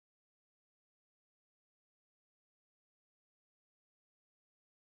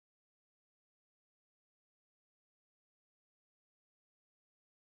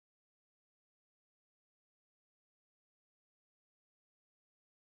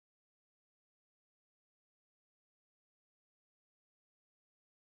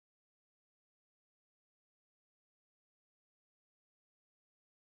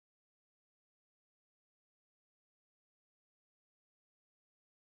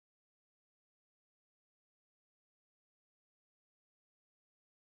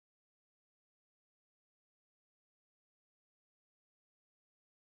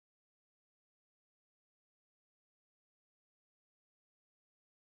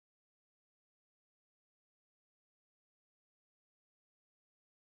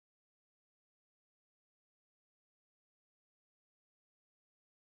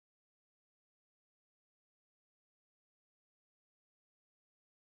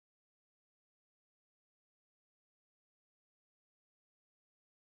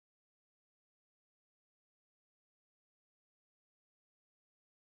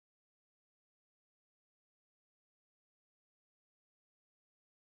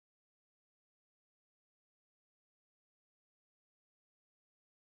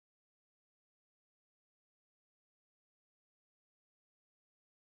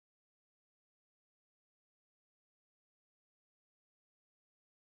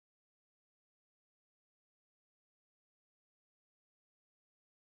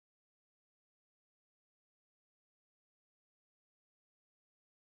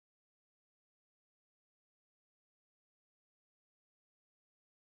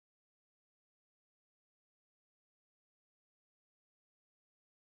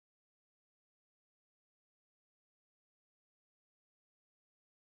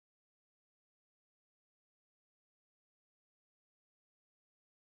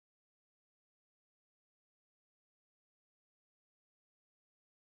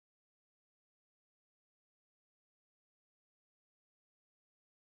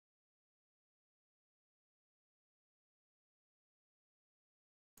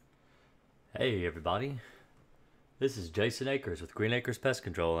Hey everybody, this is Jason Akers with Akers Pest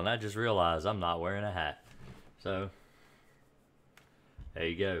Control, and I just realized I'm not wearing a hat. So, there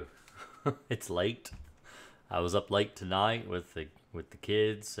you go. It's late. I was up late tonight with the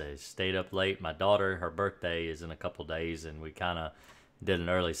kids. I stayed up late. My daughter, her birthday is in a couple days, and we kind of did an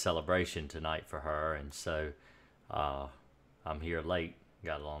early celebration tonight for her, and so I'm here late.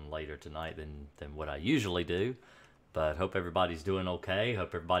 Got on later tonight than what I usually do. But hope everybody's doing okay.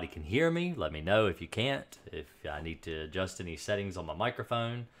 Hope everybody can hear me. Let me know if you can't. If I need to adjust any settings on my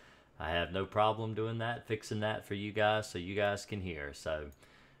microphone, I have no problem doing that, fixing that for you guys so you guys can hear. So,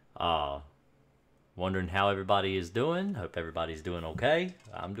 wondering how everybody is doing. Hope everybody's doing okay.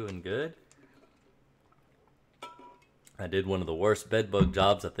 I'm doing good. I did one of the worst bedbug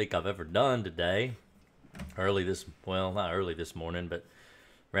jobs I think I've ever done today. Not early this morning, but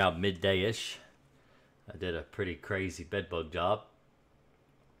around midday-ish. I did a pretty crazy bedbug job.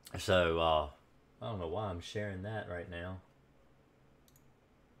 So, I don't know why I'm sharing that right now.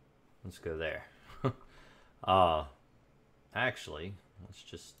 Let's go there. Actually, let's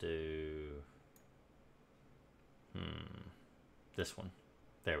just do this one.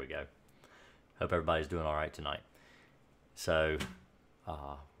 There we go. Hope everybody's doing all right tonight. So,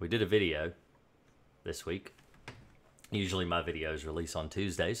 we did a video this week. Usually my videos release on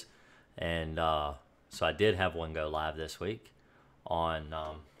Tuesdays, and so I did have one go live this week on,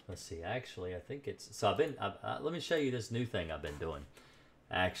 let's see, actually, I think it's, so let me show you this new thing I've been doing.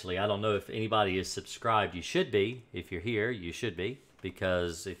 Actually, I don't know if anybody is subscribed. You should be. If you're here, you should be,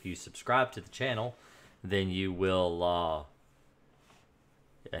 because if you subscribe to the channel, then you will,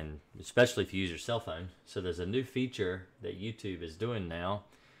 and especially if you use your cell phone. So there's a new feature that YouTube is doing now.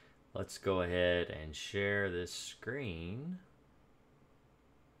 Let's go ahead and share this screen.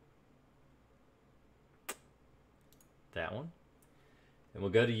 That one, and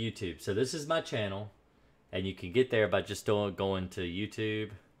we'll go to YouTube. So this is my channel, and you can get there by just going to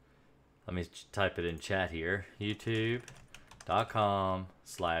YouTube. Let me type it in chat here.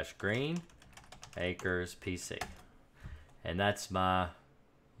 youtube.com/greenacrespc, and that's my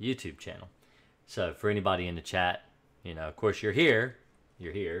YouTube channel. So for anybody in the chat, you know, of course you're here,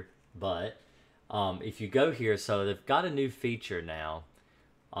 but if you go here, so they've got a new feature now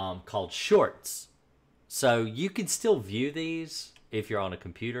called Shorts. So you can still view these if you're on a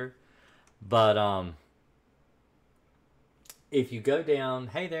computer, but if you go down,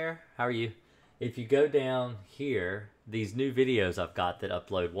 hey there, how are you? If you go down here, these new videos I've got that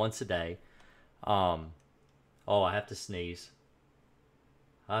upload once a day. Oh, I have to sneeze.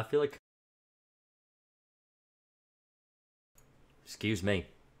 I feel like, excuse me.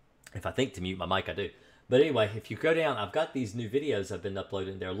 If I think to mute my mic, I do. But anyway, if you go down, I've got these new videos I've been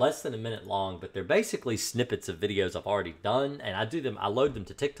uploading. They're less than a minute long, but they're basically snippets of videos I've already done, and I load them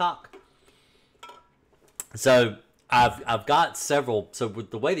to TikTok. So I've got several. So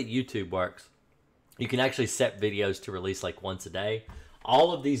with the way that YouTube works, you can actually set videos to release like once a day.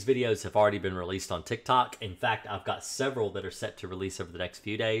 All of these videos have already been released on TikTok. In fact, I've got several that are set to release over the next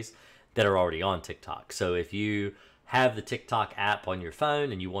few days that are already on TikTok. So if you have the TikTok app on your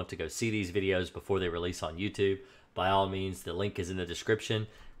phone and you want to go see these videos before they release on YouTube, by all means, the link is in the description.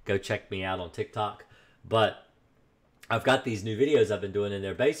 Go check me out on TikTok. But I've got these new videos I've been doing, and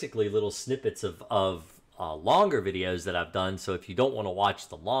they're basically little snippets of longer videos that I've done. So if you don't want to watch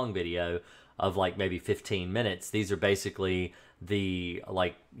the long video of like maybe 15 minutes, these are basically the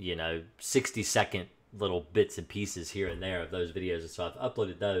 60-second little bits and pieces here and there of those videos. So I've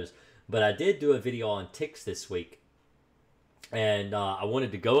uploaded those. But I did do a video on ticks this week. And I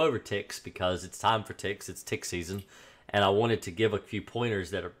wanted to go over ticks because it's time for ticks. It's tick season. And I wanted to give a few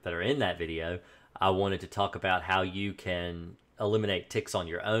pointers that are in that video. I wanted to talk about how you can eliminate ticks on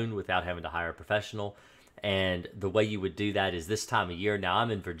your own without having to hire a professional. And the way you would do that is this time of year. Now,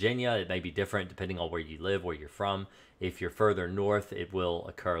 I'm in Virginia. It may be different depending on where you live, where you're from. If you're further north, it will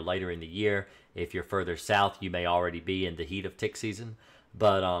occur later in the year. If you're further south, you may already be in the heat of tick season.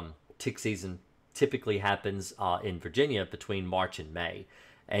 But tick season typically happens in Virginia between March and May.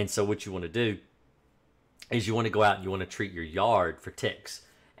 And so what you want to do is you want to go out and you want to treat your yard for ticks.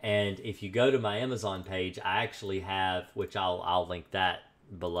 And if you go to my Amazon page, I actually have, which I'll link that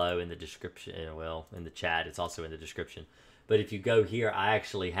below in the description, well, in the chat. It's also in the description. But if you go here, I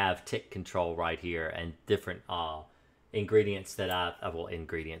actually have tick control right here and different ingredients that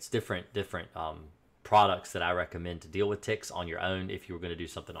different products that I recommend to deal with ticks on your own if you were going to do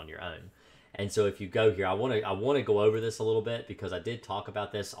something on your own. And so if you go here, I want to go over this a little bit because I did talk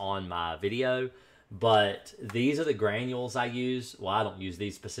about this on my video, but these are the granules I use. Well, I don't use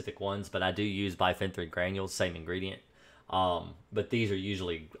these specific ones, but I do use bifenthrin granules, same ingredient. But these are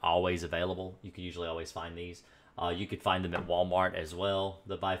usually always available. You can usually always find these. You could find them at Walmart as well,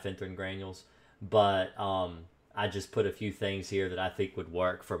 the bifenthrin granules. But I just put a few things here that I think would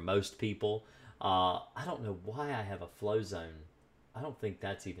work for most people. I don't know why I have a flow zone. I don't think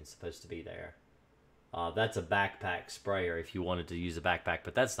that's even supposed to be there. That's a backpack sprayer if you wanted to use a backpack,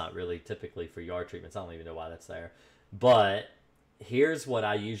 but that's not really typically for yard treatments. I don't even know why that's there. But here's what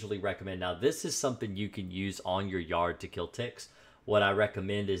I usually recommend. Now, this is something you can use on your yard to kill ticks. What I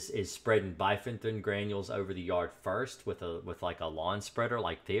recommend is spreading bifenthrin granules over the yard first with like a lawn spreader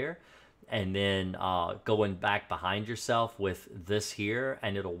like there, and then going back behind yourself with this here,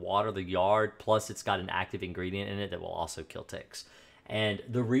 and it'll water the yard. Plus, it's got an active ingredient in it that will also kill ticks. And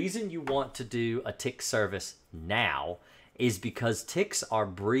the reason you want to do a tick service now is because ticks are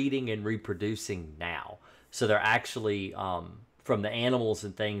breeding and reproducing now. So they're actually from the animals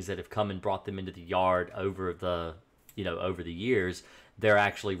and things that have come and brought them into the yard over the years, they're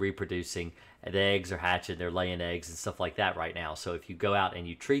actually reproducing. The eggs are hatching, they're laying eggs and stuff like that right now. So if you go out and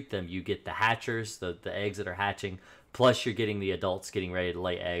you treat them, you get the hatchers, the eggs that are hatching, plus you're getting the adults getting ready to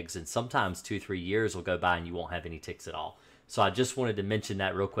lay eggs. And sometimes 2-3 years will go by and you won't have any ticks at all. So I just wanted to mention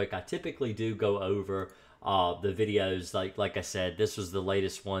that real quick. I typically do go over the videos. Like I said, this was the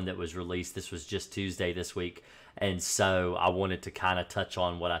latest one that was released. This was just Tuesday this week. And so I wanted to kind of touch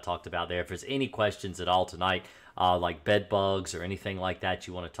on what I talked about there. If there's any questions at all tonight, like bed bugs or anything like that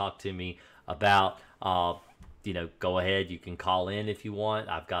you want to talk to me about, go ahead. You can call in if you want.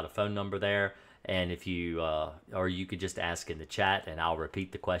 I've got a phone number there. And if you, or you could just ask in the chat and I'll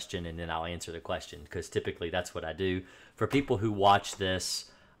repeat the question and then I'll answer the question, because typically that's what I do. For people who watch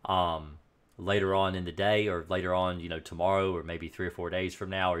this later on in the day or later on, tomorrow or maybe 3 or 4 days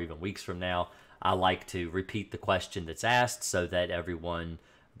from now or even weeks from now, I like to repeat the question that's asked so that everyone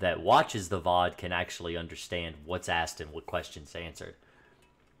that watches the VOD can actually understand what's asked and what question's answered.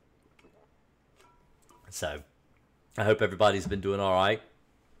 So I hope everybody's been doing all right.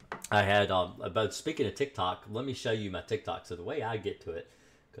 I had, about speaking of TikTok, let me show you my TikTok. So the way I get to it,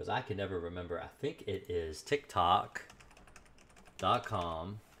 because I can never remember, I think it is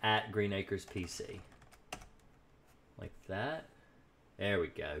tiktok.com/GreenAkersPC. Like that. There we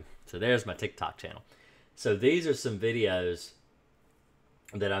go. So there's my TikTok channel. So these are some videos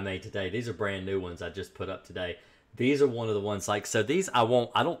that I made today. These are brand new ones I just put up today. These are one of the ones, so these I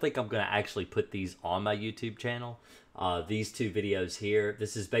don't think I'm going to actually put these on my YouTube channel. These two videos here,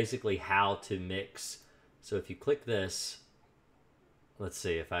 this is basically how to mix. So if you click this, let's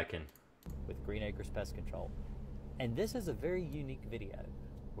see if I can, with Green Acres Pest Control. And this is a very unique video.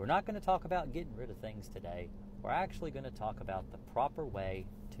 We're not going to talk about getting rid of things today. We're actually going to talk about the proper way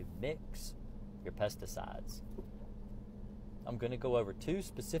to mix your pesticides. I'm going to go over two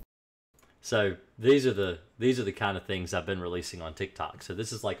specific. So these are the kind of things I've been releasing on TikTok. So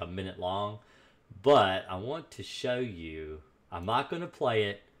this is like a minute long, but I want to show you. I'm not going to play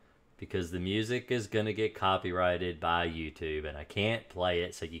it because the music is going to get copyrighted by YouTube and I can't play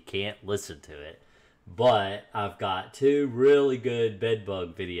it, so you can't listen to it. But I've got two really good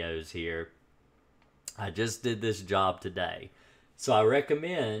bedbug videos here. I just did this job today. So I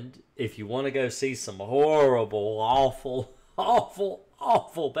recommend, if you want to go see some horrible, awful, awful,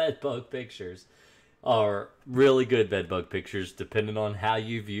 awful bedbug pictures, or really good bedbug pictures, depending on how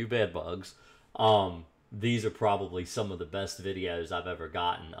you view bedbugs, these are probably some of the best videos I've ever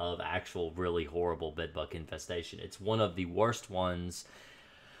gotten of actual really horrible bedbug infestation. It's one of the worst ones.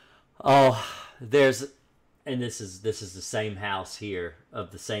 Oh, and this is the same house here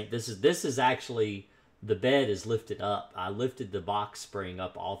of the same. This is actually, the bed is lifted up. I lifted the box spring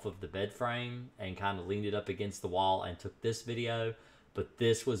up off of the bed frame and kind of leaned it up against the wall and took this video. But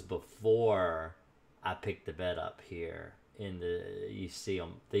this was before I picked the bed up here. You see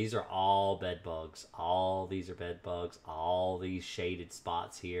them. These are all bed bugs. All these are bed bugs. All these shaded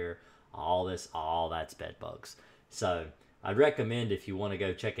spots here. All that's bed bugs. So I'd recommend, if you want to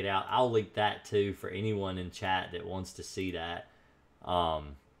go check it out, I'll link that too for anyone in chat that wants to see that.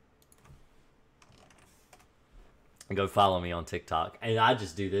 And go follow me on TikTok. And I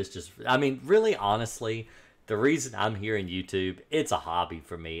just do this really, honestly, the reason I'm here in YouTube, it's a hobby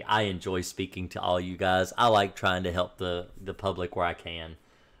for me. I enjoy speaking to all you guys. I like trying to help the public where I can.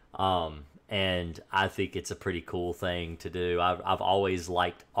 And I think it's a pretty cool thing to do. I've always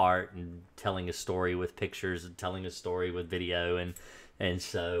liked art and telling a story with pictures and telling a story with video. And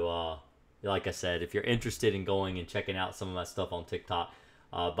so, like I said, if you're interested in going and checking out some of my stuff on TikTok,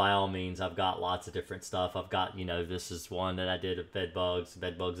 by all means, I've got lots of different stuff. I've got, this is one that I did of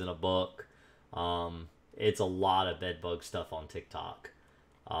bedbugs in a book. It's a lot of bedbug stuff on TikTok.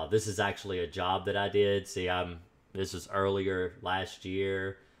 This is actually a job that I did. See, I'm This was earlier last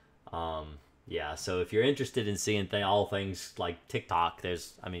year. Yeah, so if you're interested in seeing all things like TikTok,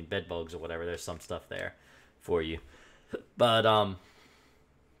 there's, I mean, bed bugs or whatever, there's some stuff there for you. But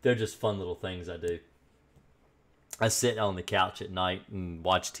they're just fun little things I do. I sit on the couch at night and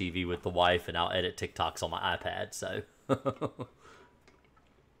watch TV with the wife, and I'll edit TikToks on my iPad, so.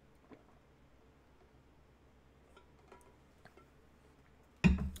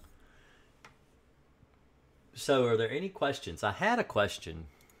 So, are there any questions? I had a question.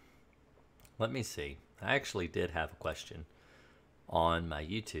 Let me see. I actually did have a question on my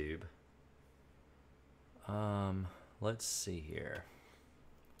YouTube. Let's see here.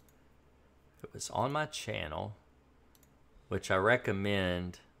 It was on my channel, which I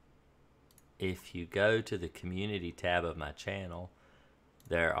recommend if you go to the community tab of my channel,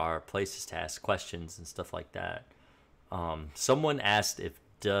 there are places to ask questions and stuff like that. Someone asked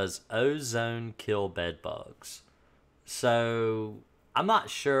does ozone kill bed bugs? So I'm not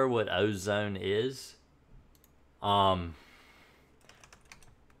sure what ozone is.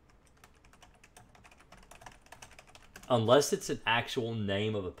 Unless it's an actual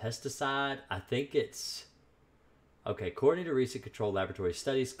name of a pesticide, I think it's... Okay, according to recent controlled laboratory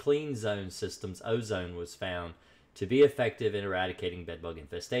studies, clean zone systems, ozone was found to be effective in eradicating bedbug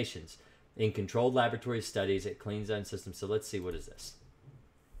infestations. In controlled laboratory studies at clean zone systems, so let's see, what is this?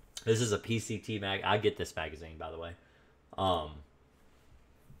 This is a PCT mag. I get this magazine, by the way.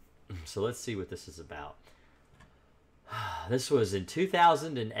 So let's see what this is about. This was in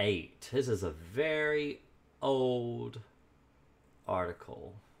 2008. This is a very old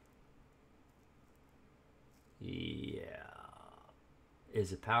article. Yeah.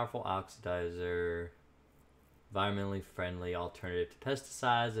 Is a powerful oxidizer, environmentally friendly alternative to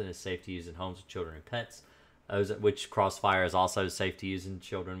pesticides, and is safe to use in homes with children and pets. Ozone, which Crossfire is also safe to use in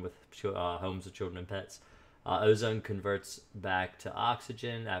children with homes with children and pets. Ozone converts back to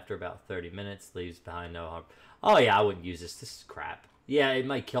oxygen after about 30 minutes, leaves behind no harm. Oh yeah, I wouldn't use this. This is crap. Yeah, it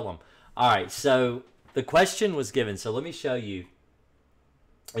might kill them. All right, so the question was given. So let me show you.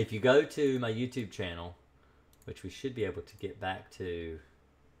 If you go to my YouTube channel, which we should be able to get back to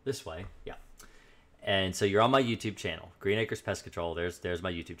this way, yeah. And so you're on my YouTube channel, Green Acres Pest Control. There's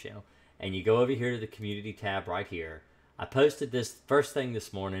my YouTube channel. And you go over here to the community tab right here. I posted this first thing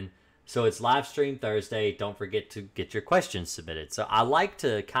this morning. So it's live stream Thursday. Don't forget to get your questions submitted. So I like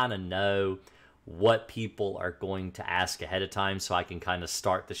to kind of know what people are going to ask ahead of time so I can kind of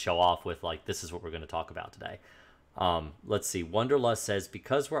start the show off with, like, this is what we're going to talk about today. Let's see. Wanderlust says,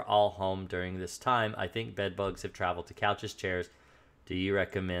 because we're all home during this time, I think bed bugs have traveled to couches, chairs. Do you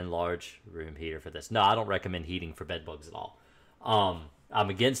recommend large room heater for this? No, I don't recommend heating for bed bugs at all. I'm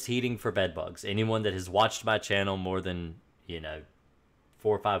against heating for bed bugs. Anyone that has watched my channel more than, 4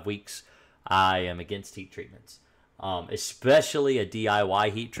 or 5 weeks, I am against heat treatments. Especially a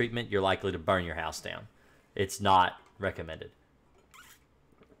DIY heat treatment, you're likely to burn your house down. It's not recommended.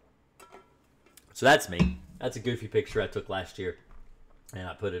 So that's me. That's a goofy picture I took last year, and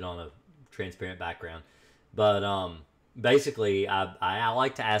I put it on a transparent background. But basically, I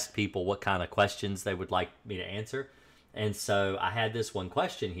like to ask people what kind of questions they would like me to answer. And so I had this one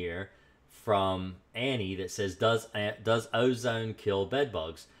question here from Annie that says, does ozone kill bed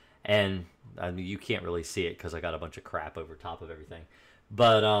bugs? And I mean, you can't really see it because I got a bunch of crap over top of everything.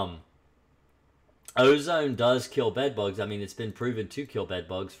 But ozone does kill bed bugs. I mean, it's been proven to kill bed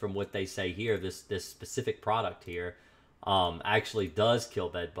bugs from what they say here. This specific product here actually does kill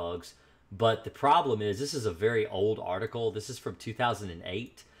bed bugs. But the problem is, this is a very old article. This is from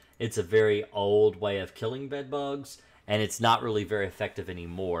 2008. It's a very old way of killing bed bugs. And it's not really very effective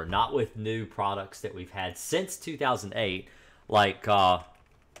anymore. Not with new products that we've had since 2008. Like,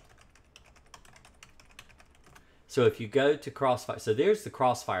 so if you go to Crossfire, so there's the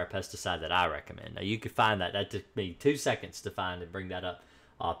Crossfire pesticide that I recommend. Now you can find that. That took me 2 seconds to find and bring that up.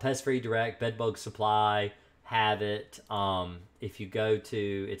 Pest Free Direct, Bedbug Supply, have it. If you go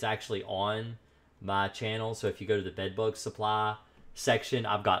to, it's actually on my channel. So if you go to the Bedbug Supply section,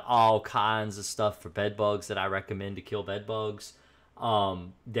 I've got all kinds of stuff for bed bugs that I recommend to kill bed bugs.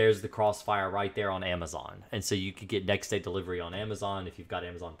 There's the Crossfire right there on Amazon, and so you could get next day delivery on Amazon if you've got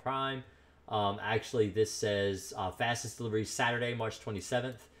Amazon Prime. Actually, this says fastest delivery Saturday, March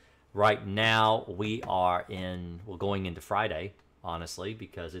 27th. Right now we're going into Friday, honestly,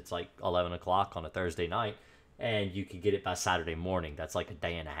 because it's like 11 o'clock on a Thursday night, and you can get it by Saturday morning. That's like a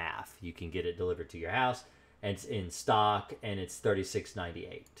day and a half. You can get it delivered to your house. And it's in stock, and it's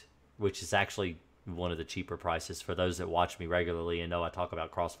 $36.98, which is actually one of the cheaper prices for those that watch me regularly and know I talk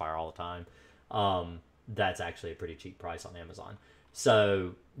about Crossfire all the time. That's actually a pretty cheap price on Amazon.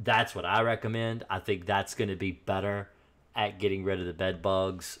 So that's what I recommend. I think that's going to be better at getting rid of the bed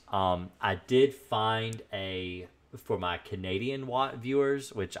bugs. I did find for my Canadian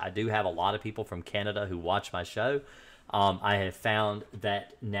viewers, which I do have a lot of people from Canada who watch my show. I have found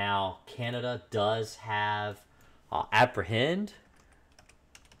that now Canada does have Apprehend,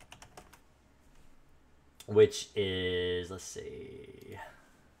 which is, let's see,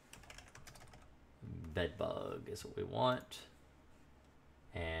 bedbug is what we want.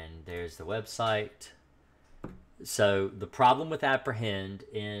 And there's the website. So the problem with Apprehend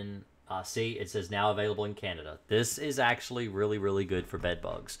see, it says now available in Canada. This is actually really, really good for bed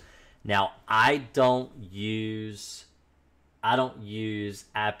bugs. Now, I don't use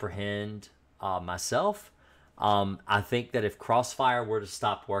Apprehend myself. I think that if Crossfire were to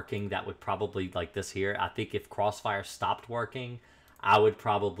stop working, that would probably, like this here, I think if Crossfire stopped working, I would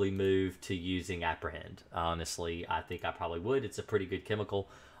probably move to using Apprehend. Honestly, I think I probably would. It's a pretty good chemical.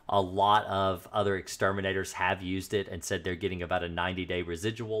 A lot of other exterminators have used it and said they're getting about a 90-day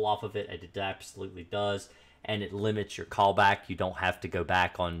residual off of it, and it absolutely does. And it limits your callback. You don't have to go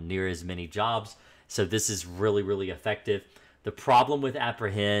back on near as many jobs. So this is really, really effective. The problem with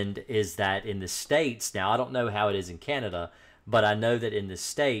Apprehend is that in the States, now I don't know how it is in Canada, but I know that in the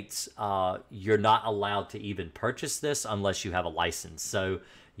States, you're not allowed to even purchase this unless you have a license. So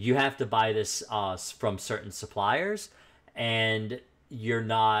you have to buy this from certain suppliers, and you're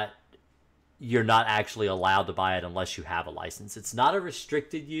not actually allowed to buy it unless you have a license. It's not a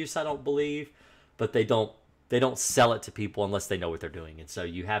restricted use, I don't believe, but they don't sell it to people unless they know what they're doing. And so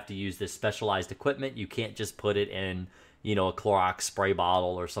you have to use this specialized equipment. You can't just put it in, a Clorox spray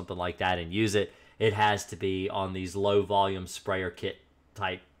bottle or something like that and use it. It has to be on these low volume sprayer kit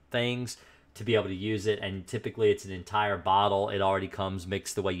type things to be able to use it. And typically it's an entire bottle. It already comes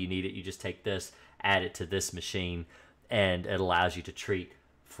mixed the way you need it. You just take this, add it to this machine, and it allows you to treat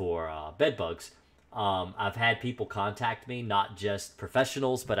for bed bugs. I've had people contact me, not just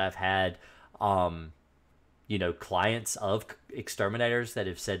professionals, but I've had clients of exterminators that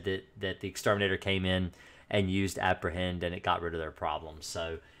have said that the exterminator came in and used Apprehend and it got rid of their problems.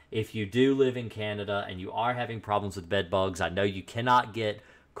 So if you do live in Canada and you are having problems with bed bugs, I know you cannot get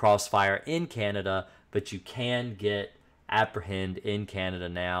Crossfire in Canada, but you can get Apprehend in Canada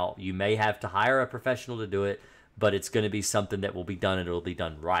now. You may have to hire a professional to do it, but it's going to be something that will be done, and it'll be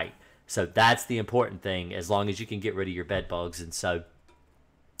done right. So that's the important thing, as long as you can get rid of your bed bugs. And so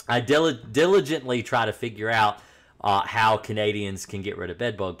I diligently try to figure out how Canadians can get rid of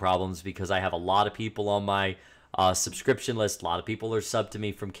bed bug problems, because I have a lot of people on my subscription list. A lot of people are sub to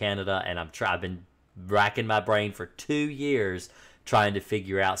me from Canada, and I've been racking my brain for 2 years trying to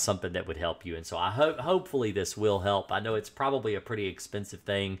figure out something that would help you. And so I hopefully this will help. I know it's probably a pretty expensive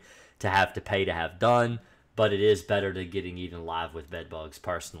thing to have to pay to have done, but it is better than getting eaten alive with bed bugs,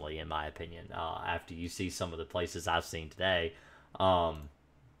 personally, in my opinion. After you see some of the places I've seen today,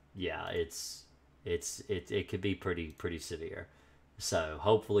 yeah, it could be pretty severe. So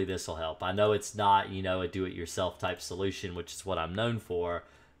hopefully this will help. I know it's not, a do-it-yourself type solution, which is what I'm known for,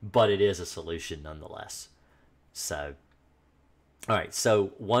 but it is a solution nonetheless. So, all right.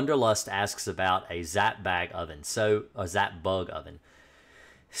 So Wonderlust asks about a Zap bag oven. So a Zap bug oven.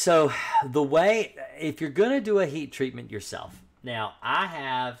 So the way, if you're going to do a heat treatment yourself, now I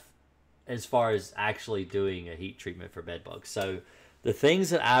have, as far as actually doing a heat treatment for bed bugs. So the things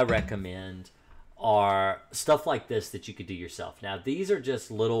that I recommend are stuff like this that you could do yourself. Now, these are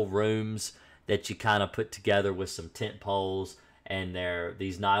just little rooms that you kind of put together with some tent poles, and they're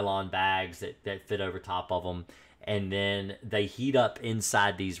these nylon bags that fit over top of them, and then they heat up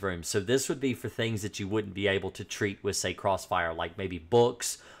inside these rooms. So this would be for things that you wouldn't be able to treat with, say, Crossfire, like maybe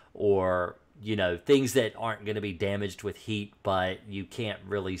books or, things that aren't going to be damaged with heat, but you can't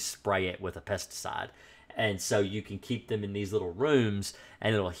really spray it with a pesticide. And so you can keep them in these little rooms,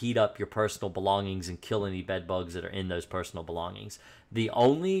 and it'll heat up your personal belongings and kill any bed bugs that are in those personal belongings.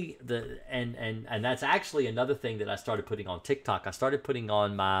 And that's actually another thing that I started putting on TikTok. I started breaking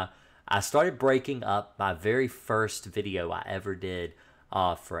up my very first video I ever did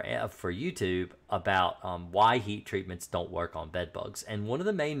for YouTube about why heat treatments don't work on bed bugs. And one of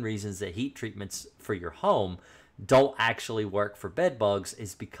the main reasons that heat treatments for your home don't actually work for bed bugs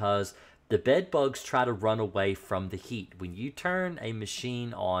is because the bed bugs try to run away from the heat. When you turn a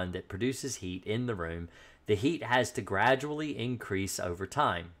machine on that produces heat in the room, the heat has to gradually increase over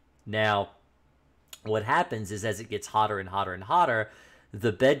time. Now, what happens is as it gets hotter and hotter and hotter,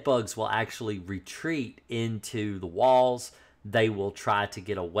 the bed bugs will actually retreat into the walls. They will try to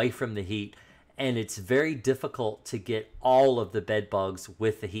get away from the heat, and it's very difficult to get all of the bed bugs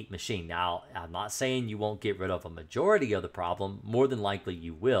with the heat machine. Now, I'm not saying you won't get rid of a majority of the problem. More than likely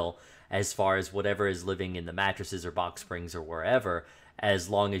you will, as far as whatever is living in the mattresses or box springs or wherever. As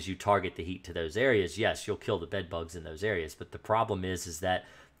long as you target the heat to those areas, yes, you'll kill the bed bugs in those areas. But the problem is that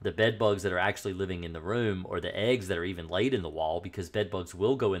the bed bugs that are actually living in the room, or the eggs that are even laid in the wall, because bed bugs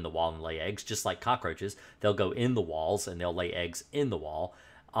will go in the wall and lay eggs, just like cockroaches. They'll go in the walls and they'll lay eggs in the wall.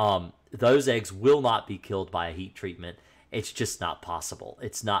 Those eggs will not be killed by a heat treatment. It's just not possible.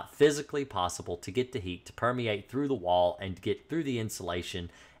 It's not physically possible to get the heat to permeate through the wall and get through the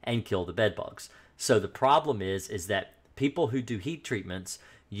insulation and kill the bed bugs. So the problem is that people who do heat treatments,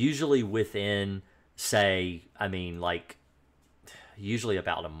 usually within, say, usually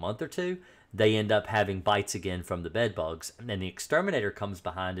about a month or two, they end up having bites again from the bed bugs. And then the exterminator comes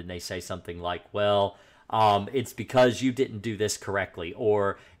behind and they say something like, well, it's because you didn't do this correctly,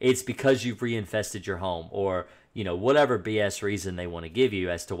 or it's because you've reinfested your home, or, whatever BS reason they want to give you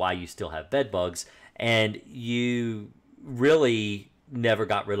as to why you still have bed bugs, and you really never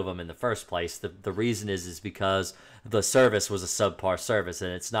got rid of them in the first place. The reason is because the service was a subpar service,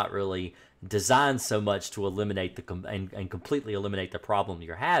 and it's not really designed so much to eliminate and completely eliminate the problem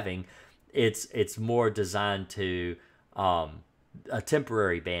you're having. It's more designed to a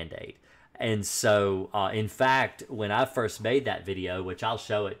temporary band-aid. And so, in fact, when I first made that video, which I'll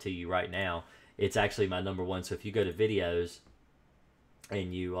show it to you right now, it's actually my #1. So if you go to videos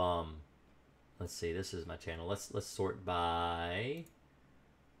and you, let's see, this is my channel. Let's sort by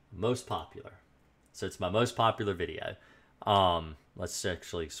most popular. So it's my most popular video. Let's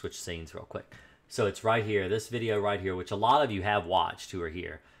actually switch scenes real quick. So it's right here, this video right here, which a lot of you have watched who are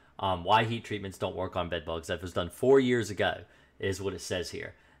here. Why heat treatments don't work on bed bugs. That was done 4 years ago, is what it says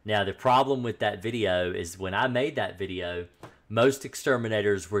here. Now, the problem with that video is when I made that video, most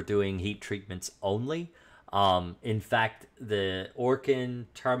exterminators were doing heat treatments only. In fact, the Orkin,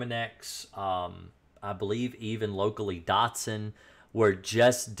 Terminex, I believe even locally Datsun, were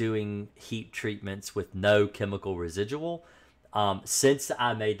just doing heat treatments with no chemical residual. Since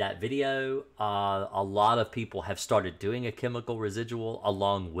I made that video, a lot of people have started doing a chemical residual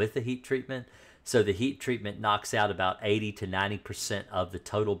along with the heat treatment. So the heat treatment knocks out about 80 to 90% of the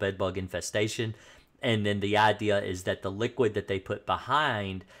total bedbug infestation. And then the idea is that the liquid that they put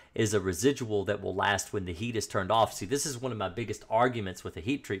behind is a residual that will last when the heat is turned off. See, this is one of my biggest arguments with the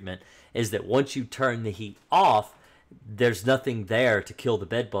heat treatment, is that once you turn the heat off, there's nothing there to kill the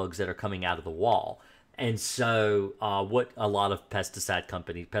bedbugs that are coming out of the wall. And so what a lot of pest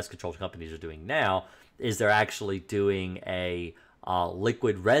control companies are doing now is they're actually doing a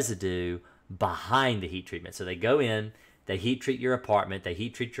liquid residue behind the heat treatment. So they go in, they heat treat your apartment, they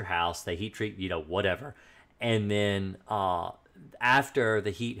heat treat your house, they heat treat, whatever. And then after the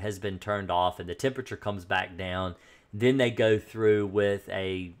heat has been turned off and the temperature comes back down, then they go through with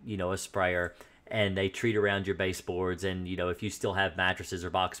a sprayer, and they treat around your baseboards. And, if you still have mattresses or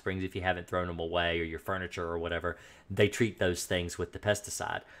box springs, if you haven't thrown them away, or your furniture or whatever, they treat those things with the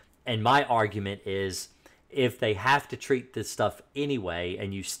pesticide. And my argument is, if they have to treat this stuff anyway,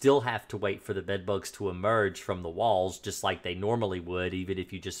 and you still have to wait for the bed bugs to emerge from the walls, just like they normally would, even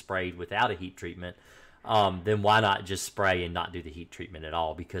if you just sprayed without a heat treatment, then why not just spray and not do the heat treatment at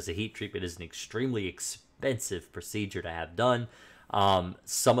all? Because the heat treatment is an extremely expensive procedure to have done.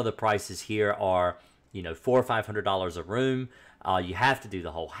 Some of the prices here are, $400 or $500 a room. You have to do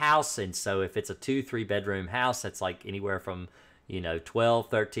the whole house. And so if it's a 2-3 bedroom house, that's like anywhere from, $1,200, $1,300,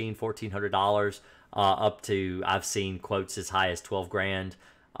 $1,400, up to, I've seen quotes as high as 12 grand.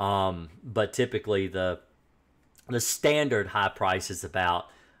 But typically the standard high price is about,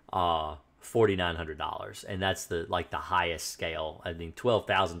 $4,900. And that's the highest scale. I mean,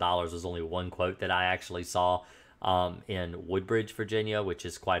 $12,000 was only one quote that I actually saw, in Woodbridge, Virginia, which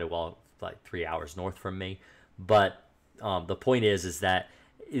is quite a while, like 3 hours north from me. But the point is that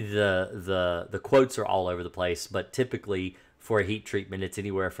the quotes are all over the place. But typically for a heat treatment, it's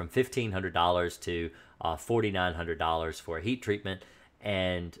anywhere from $1,500 to $4,900 for a heat treatment.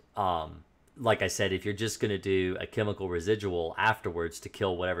 And like I said, if you're just going to do a chemical residual afterwards to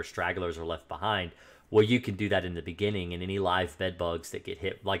kill whatever stragglers are left behind, well, you can do that in the beginning, and any live bed bugs that get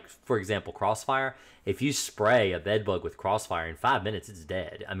hit, like, for example, crossfire. If you spray a bed bug with crossfire, in 5 minutes, it's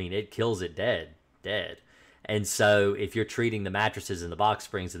dead. I mean, it kills it dead. And so if you're treating the mattresses and the box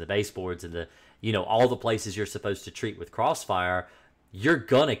springs and the baseboards and all the places you're supposed to treat with crossfire, you're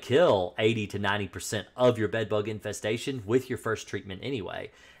going to kill 80 to 90% of your bed bug infestation with your first treatment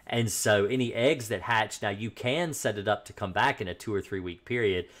anyway. And so any eggs that hatch, now you can set it up to come back in a 2 or 3 week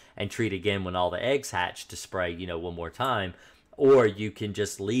period and treat again when all the eggs hatch to spray, one more time. or you can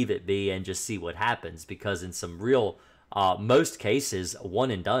just leave it be and just see what happens, because in some real most cases,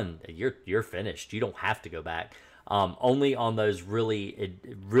 one and done, you're finished. You don't have to go back. Only on those really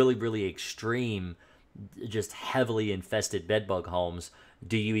extreme, just heavily infested bedbug homes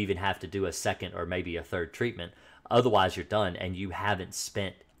do you even have to do a second or maybe a third treatment. Otherwise, you're done, and you haven't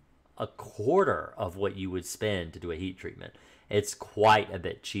spent a quarter of what you would spend to do a heat treatment. It's quite a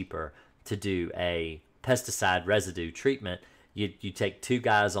bit cheaper to do a pesticide residue treatment. You take 2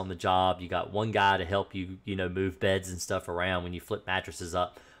 guys on the job. You got 1 guy to help you, move beds and stuff around when you flip mattresses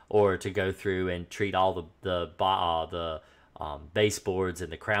up, or to go through and treat all the baseboards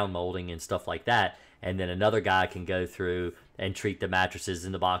and the crown molding and stuff like that. And then another guy can go through and treat the mattresses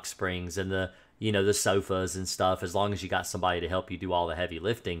and the box springs and the sofas and stuff. As long as you got somebody to help you do all the heavy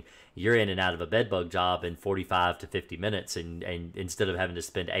lifting, you're in and out of a bedbug job in 45 to 50 minutes, and instead of having to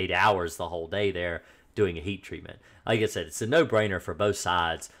spend 8 hours the whole day there doing a heat treatment. Like I said, it's a no-brainer for both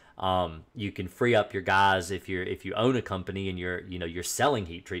sides. You can free up your guys if you own a company and you're selling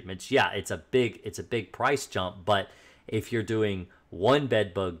heat treatments. Yeah, it's a big price jump, but if you're doing one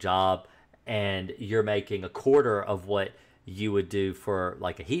bedbug job and you're making a quarter of what you would do for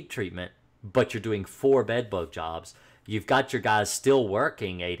like a heat treatment, but you're doing 4 bedbug jobs, you've got your guys still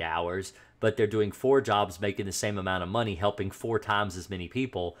working 8 hours, but they're doing 4 jobs, making the same amount of money, helping 4 times as many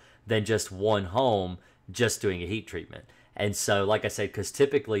people than just one home just doing a heat treatment. And so, like I said, because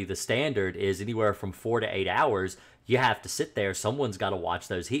typically the standard is anywhere from 4 to 8 hours, you have to sit there. Someone's got to watch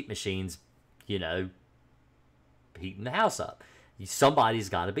those heat machines, heating the house up. Somebody's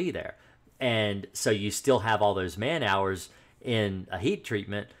got to be there. And so you still have all those man hours in a heat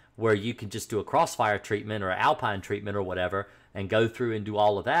treatment where you can just do a crossfire treatment or an alpine treatment or whatever and go through and do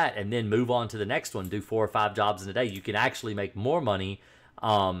all of that and then move on to the next one, do 4 or 5 jobs in a day. You can actually make more money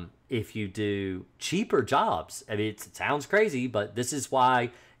if you do cheaper jobs. I mean, it sounds crazy, but this is why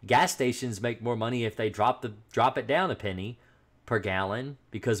gas stations make more money if they drop it down a penny per gallon,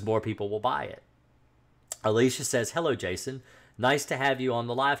 because more people will buy it. Alicia says, "Hello, Jason. Nice to have you on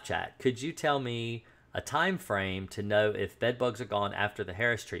the live chat. Could you tell me a time frame to know if bed bugs are gone after the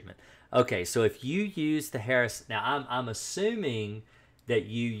Harris treatment?" Okay, so if you use the Harris, now I'm assuming that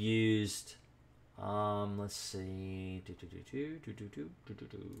you used, let's see,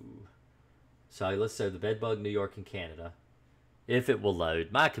 so let's say the bed bug New York and Canada, if it will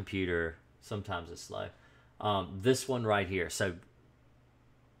load. My computer sometimes is slow. This one right here. So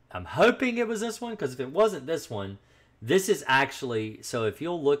I'm hoping it was this one, because if it wasn't this one, this is actually, so if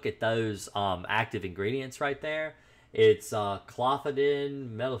you'll look at those active ingredients right there, it's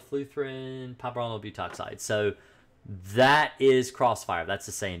clothianidin, metafluthrin, pyperonal butoxide. So that is Crossfire. That's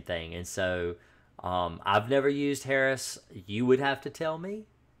the same thing. And so I've never used Harris. You would have to tell me,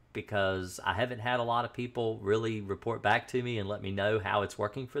 because I haven't had a lot of people really report back to me and let me know how it's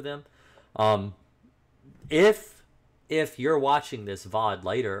working for them. If you're watching this VOD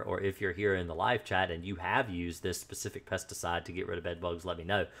later, or if you're here in the live chat and you have used this specific pesticide to get rid of bed bugs, let me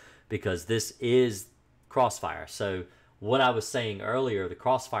know, because this is Crossfire. So what I was saying earlier, the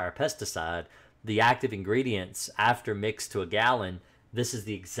Crossfire pesticide, the active ingredients after mixed to a gallon, this is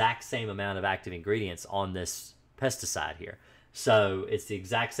the exact same amount of active ingredients on this pesticide here. So it's the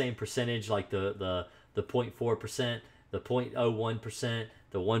exact same percentage, like the 0.4%, the 0.01%,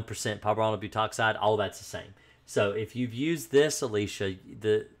 the 1% pyperonal butoxide, all that's the same. So if you've used this, Alicia,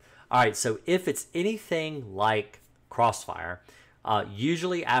 all right, so if it's anything like Crossfire,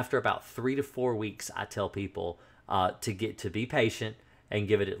 usually after about 3 to 4 weeks, I tell people to be patient and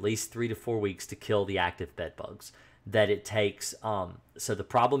give it at least 3 to 4 weeks to kill the active bed bugs. That it takes, so the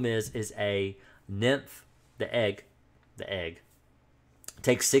problem is a nymph, the egg,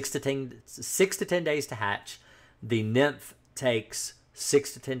 takes 6 to 10 days to hatch. The nymph takes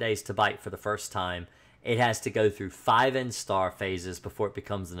 6 to 10 days to bite for the first time. It has to go through 5 instar phases before it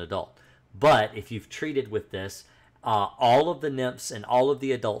becomes an adult. But if you've treated with this, all of the nymphs and all of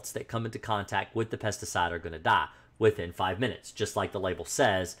the adults that come into contact with the pesticide are going to die within 5 minutes, just like the label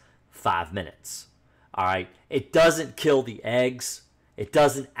says, 5 minutes. All right. It doesn't kill the eggs. It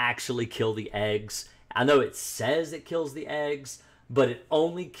doesn't actually kill the eggs. I know it says it kills the eggs, but it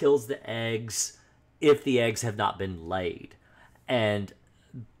only kills the eggs if the eggs have not been laid. And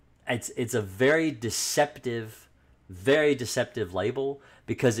it's a very deceptive label,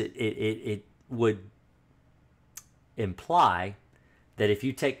 because it would imply that if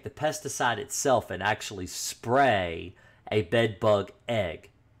you take the pesticide itself and actually spray a bed bug egg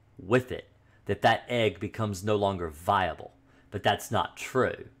with it, that egg becomes no longer viable. But that's not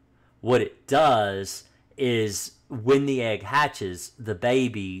true. What it does is when the egg hatches, the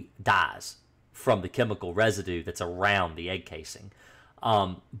baby dies from the chemical residue that's around the egg casing.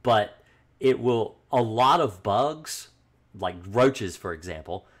 But a lot of bugs, like roaches, for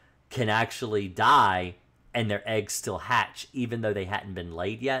example, can actually die and their eggs still hatch even though they hadn't been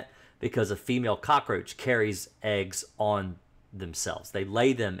laid yet, because a female cockroach carries eggs on themselves. They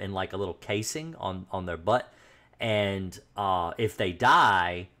lay them in like a little casing on their butt, and if they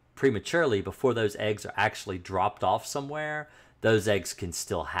die prematurely before those eggs are actually dropped off somewhere, those eggs can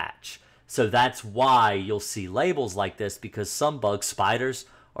still hatch. So that's why you'll see labels like this, because some bugs, spiders,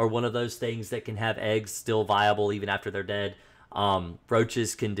 are one of those things that can have eggs still viable even after they're dead.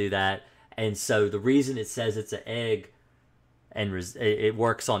 Roaches can do that. And so the reason it says it's an egg and it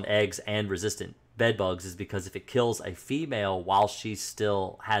works on eggs and resistant bed bugs is because if it kills a female while she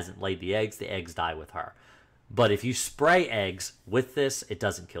still hasn't laid the eggs die with her. But if you spray eggs with this, it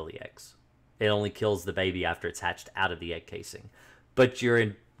doesn't kill the eggs. It only kills the baby after it's hatched out of the egg casing. But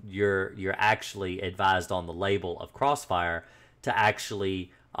you're actually advised on the label of Crossfire to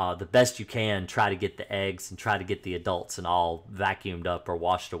actually, the best you can, try to get the eggs and try to get the adults and all vacuumed up or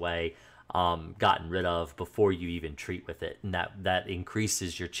washed away, gotten rid of before you even treat with it. And that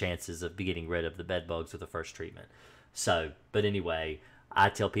increases your chances of getting rid of the bed bugs with the first treatment. So, but anyway, I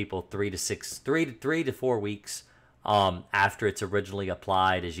tell people 3 to 4 weeks after it's originally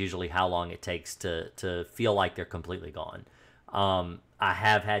applied is usually how long it takes to feel like they're completely gone. I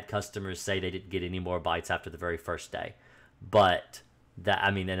have had customers say they didn't get any more bites after the very first day, but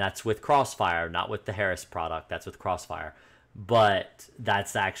and that's with Crossfire, not with the Harris product. That's with Crossfire, but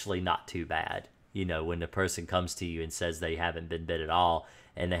that's actually not too bad. You know, when the person comes to you and says they haven't been bit at all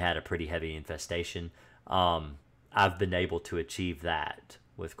and they had a pretty heavy infestation, I've been able to achieve that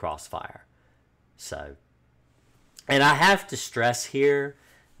with Crossfire. So, and I have to stress here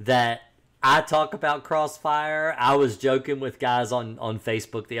that I talk about Crossfire. I was joking with guys on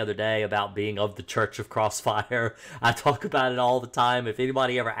Facebook the other day about being of the Church of Crossfire. I talk about it all the time. If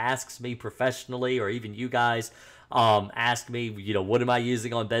anybody ever asks me professionally, or even you guys ask me, you know, what am I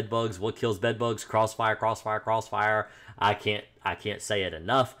using on bed bugs? What kills bed bugs? Crossfire, Crossfire, Crossfire. I can't say it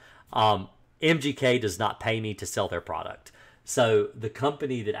enough. MGK does not pay me to sell their product. So the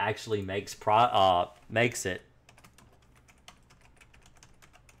company that actually makes it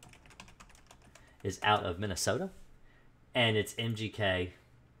is out of Minnesota, and it's MGK.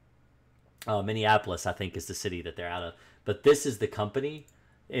 Minneapolis, I think, is the city that they're out of. But this is the company,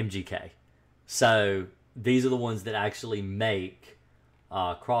 MGK. So these are the ones that actually make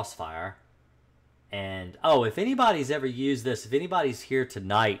Crossfire. And, if anybody's ever used this, if anybody's here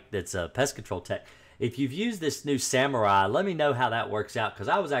tonight that's a pest control tech, if you've used this new Samurai, let me know how that works out, because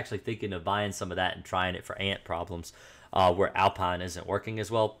I was actually thinking of buying some of that and trying it for ant problems where Alpine isn't working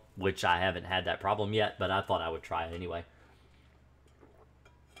as well, which I haven't had that problem yet, but I thought I would try it anyway.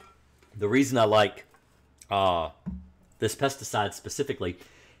 The reason I like this pesticide specifically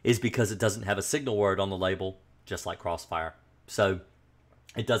is because it doesn't have a signal word on the label, just like Crossfire. So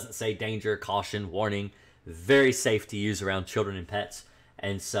it doesn't say danger, caution, warning. Very safe to use around children and pets.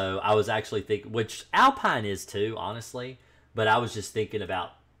 And so I was actually thinking, which Alpine is too, honestly, but I was just thinking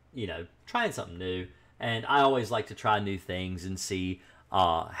about, you know, trying something new. And I always like to try new things and see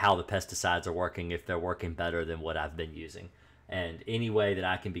how the pesticides are working, if they're working better than what I've been using. And any way that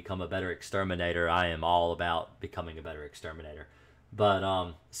I can become a better exterminator, I am all about becoming a better exterminator.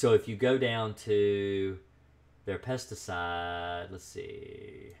 But so if you go down to their pesticide, let's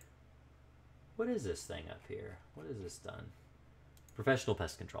see, what is this thing up here? What is this done? Professional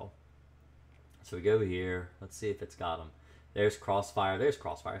pest control. So we go here. Let's see if it's got them. There's Crossfire. There's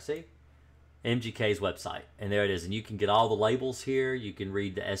Crossfire. See? MGK's website. And there it is. And you can get all the labels here. You can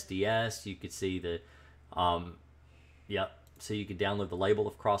read the SDS. You can see the, yep. So you can download the label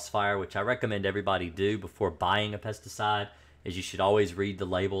of Crossfire, which I recommend everybody do before buying a pesticide, is you should always read the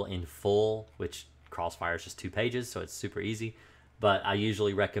label in full, which Crossfire is just 2 pages, so it's super easy. But I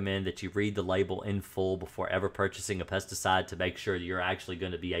usually recommend that you read the label in full before ever purchasing a pesticide to make sure you're actually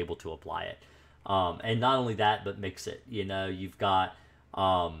going to be able to apply it. And not only that, but mix it. You know, you've got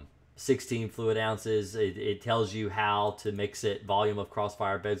 16 fluid ounces. It tells you how to mix it. Volume of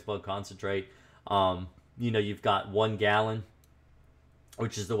Crossfire bedbug concentrate. You know, you've got 1 gallon,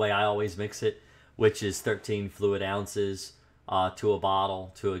 which is the way I always mix it, which is 13 fluid ounces to a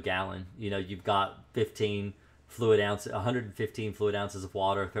bottle, to a gallon. You know, you've got 15 fluid ounces, 115 fluid ounces of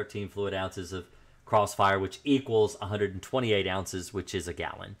water, 13 fluid ounces of Crossfire, which equals 128 ounces, which is a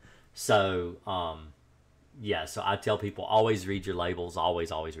gallon. So, yeah, so I tell people, always read your labels.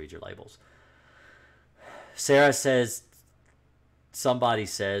 Always read your labels. Sarah says, somebody,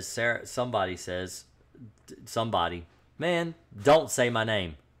 man, don't say my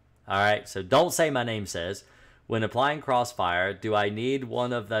name. All right, so don't say my name says. When applying Crossfire, do I need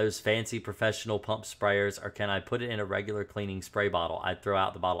one of those fancy professional pump sprayers, or can I put it in a regular cleaning spray bottle? I'd throw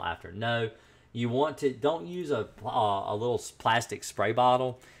out the bottle after. No, you want to, don't use a little plastic spray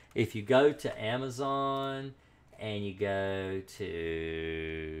bottle. If you go to Amazon and you go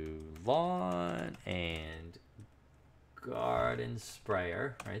to lawn and garden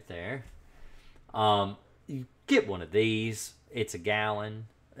sprayer right there, you get one of these. It's a gallon.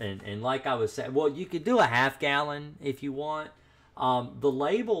 And like I was saying, well, you could do a half gallon if you want. The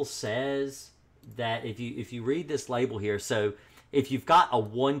label says that if you read this label here, so if you've got a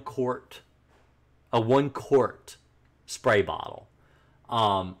one quart spray bottle,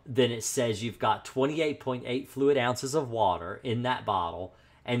 then it says you've got 28.8 fluid ounces of water in that bottle,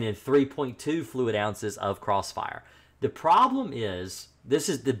 and then 3.2 fluid ounces of Crossfire. The problem is, this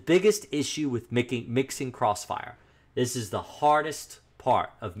is the biggest issue with mixing Crossfire. This is the hardest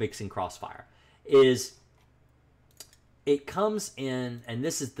part of mixing Crossfire, is it comes in, and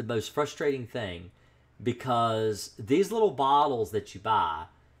this is the most frustrating thing, because these little bottles that you buy,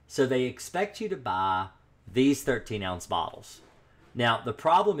 so they expect you to buy these 13-ounce bottles. Now, the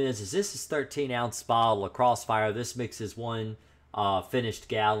problem is this is 13-ounce bottle of Crossfire. This mixes one finished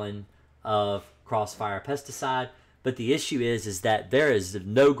gallon of Crossfire pesticide. But the issue is that there is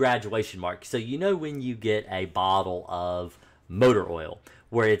no graduation mark. So you know when you get a bottle of motor oil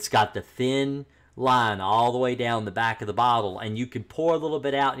where it's got the thin line all the way down the back of the bottle, and you can pour a little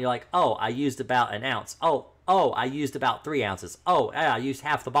bit out and you're like, oh, I used about an ounce. Oh, I used about 3 ounces. Oh, I used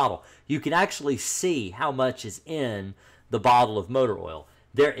half the bottle. You can actually see how much is in the bottle of motor oil.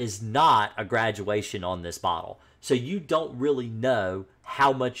 There is not a graduation on this bottle. So you don't really know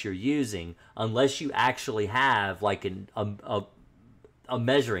how much you're using unless you actually have like a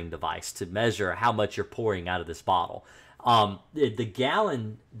measuring device to measure how much you're pouring out of this bottle. The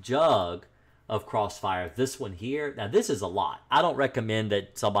gallon jug of Crossfire, this one here, now this is a lot. I don't recommend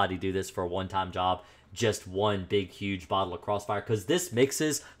that somebody do this for a one-time job, just one big huge bottle of Crossfire, because this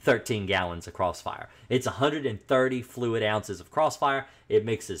mixes 13 gallons of Crossfire. It's 130 fluid ounces of Crossfire. It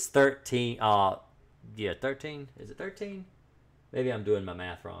mixes 13, yeah, 13, is it 13? Maybe I'm doing my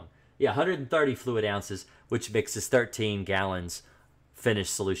math wrong. Yeah, 130 fluid ounces, which mixes 13 gallons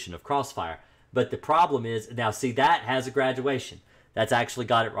finished solution of Crossfire. But the problem is, now see, that has a graduation. That's actually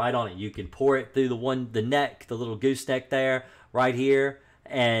got it right on it. You can pour it through the neck, the little gooseneck there, right here,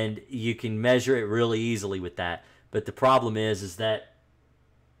 and you can measure it really easily with that. But the problem is that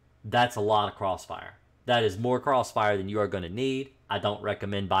that's a lot of Crossfire. That is more Crossfire than you are going to need. I don't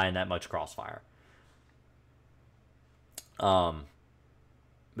recommend buying that much Crossfire.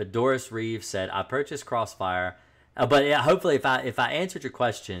 But Doris Reeves said, I purchased Crossfire. But yeah, hopefully if I answered your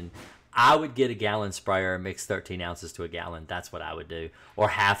question, I would get a gallon sprayer, mix 13 ounces to a gallon. That's what I would do. Or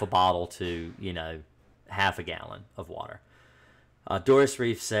half a bottle to, half a gallon of water. Doris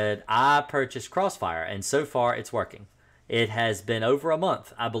Reeves said, I purchased Crossfire, and so far it's working. It has been over a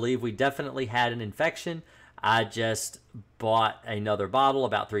month. I believe we definitely had an infection. I just bought another bottle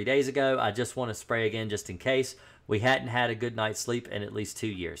about 3 days ago. I just want to spray again just in case. We hadn't had a good night's sleep in at least 2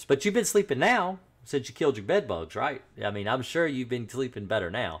 years. But you've been sleeping now since you killed your bed bugs, right? I mean, I'm sure you've been sleeping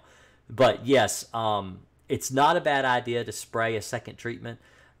better now. But yes, it's not a bad idea to spray a second treatment.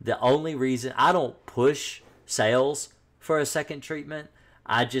 The only reason I don't push sales for a second treatment,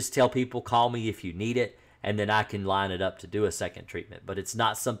 I just tell people, call me if you need it, and then I can line it up to do a second treatment. But it's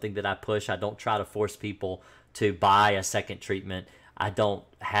not something that I push. I don't try to force people to buy a second treatment. I don't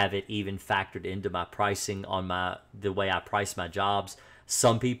have it even factored into my pricing on the way I price my jobs.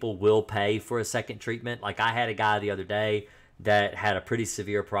 Some people will pay for a second treatment. Like I had a guy the other day that had a pretty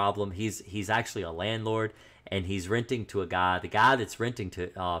severe problem. He's actually a landlord, and he's renting to a guy. The guy that's renting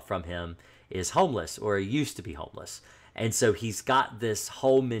from him is homeless, or he used to be homeless. And so he's got this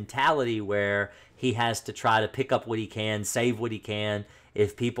whole mentality where he has to try to pick up what he can, save what he can.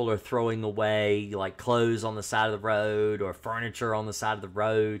 If people are throwing away like clothes on the side of the road or furniture on the side of the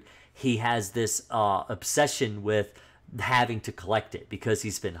road, he has this obsession with having to collect it because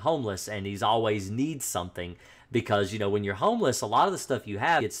he's been homeless and he's always needs something. Because, when you're homeless, a lot of the stuff you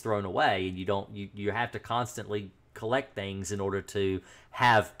have gets thrown away, and you have to constantly collect things in order to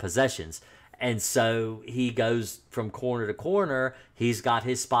have possessions. And so he goes from corner to corner. He's got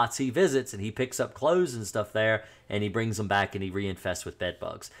his spots he visits, and he picks up clothes and stuff there, and he brings them back, and he reinfests with bed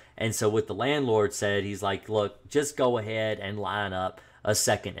bugs. And so what the landlord said, he's like, look, just go ahead and line up a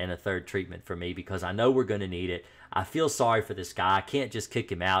second and a third treatment for me, because I know we're going to need it. I feel sorry for this guy. I can't just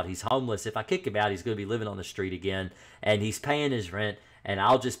kick him out. He's homeless. If I kick him out, he's going to be living on the street again, and he's paying his rent, and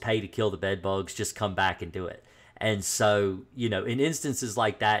I'll just pay to kill the bed bugs. Just come back and do it. And so, you know, in instances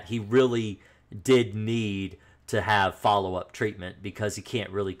like that, he really did need to have follow-up treatment because he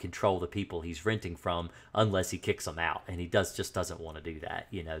can't really control the people he's renting from unless he kicks them out, and he just doesn't want to do that.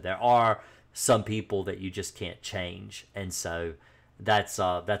 You know, there are some people that you just can't change, and so that's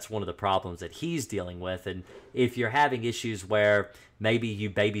one of the problems that he's dealing with. And if you're having issues where maybe you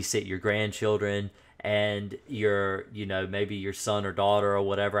babysit your grandchildren and maybe your son or daughter or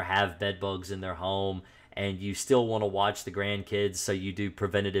whatever have bed bugs in their home, and you still want to watch the grandkids, so you do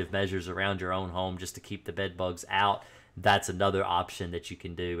preventative measures around your own home just to keep the bed bugs out, that's another option that you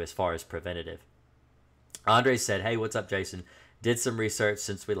can do as far as preventative. Andre said, hey, what's up, Jason? Did some research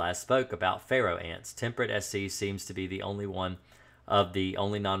since we last spoke about Pharaoh ants. Temperate SC seems to be the only one of the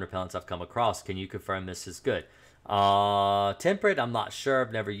only non-repellents I've come across. Can you confirm this is good? Temperate, I'm not sure.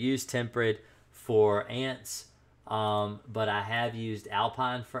 I've never used temperate for ants. But I have used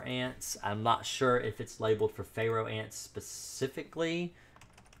Alpine for ants. I'm not sure if it's labeled for Pharaoh ants specifically,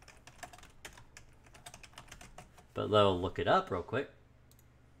 but we'll look it up real quick.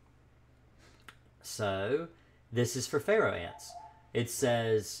 So this is for Pharaoh ants. It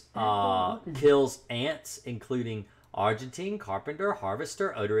says kills ants including Argentine, Carpenter,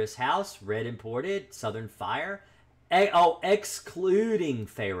 Harvester, Odorous House, Red Imported, Southern Fire. Excluding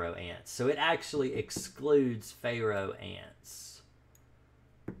Pharaoh ants. So it actually excludes Pharaoh ants.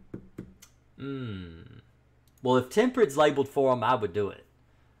 Well, if Temperate's labeled for them, I would do it.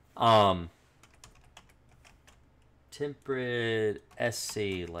 Temperate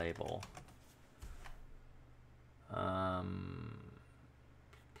SC label.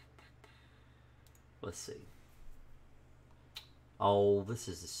 Let's see. Oh, this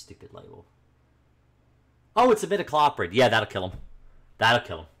is a stupid label. Oh, it's a imidacloprid. Yeah, that'll kill him. That'll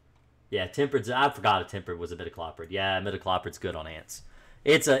kill him. Yeah, temperate. I forgot a temperate was a imidacloprid. Yeah, imidacloprid's good on ants.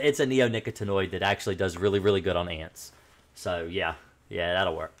 It's a neonicotinoid that actually does really, really good on ants. So yeah,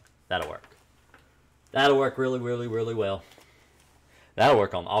 that'll work. That'll work. That'll work really, really, really well. That'll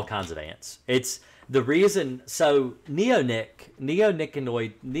work on all kinds of ants. It's the reason. So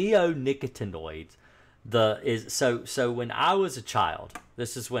neonicotinoids. So when I was a child,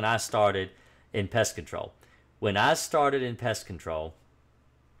 this is when I started in pest control. When I started in pest control,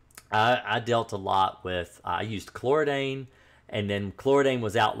 I dealt a lot with, I used Chloridane, and then Chloridane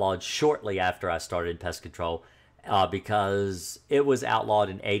was outlawed shortly after I started in pest control because it was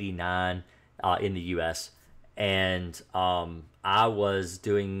outlawed in '89 in the U.S. And I was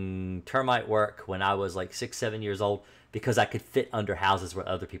doing termite work when I was like 6, 7 years old because I could fit under houses where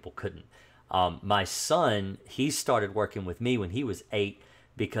other people couldn't. My son, he started working with me when he was 8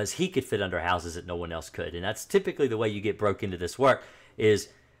 because he could fit under houses that no one else could. And that's typically the way you get broke into this work is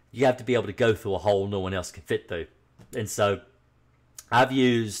you have to be able to go through a hole no one else can fit through. And so I've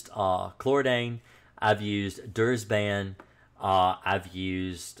used Chloridane, I've used Dursban, I've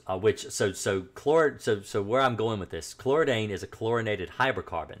used so where I'm going with this, Chloridane is a chlorinated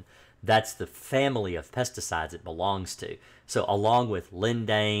hydrocarbon. That's the family of pesticides it belongs to. So along with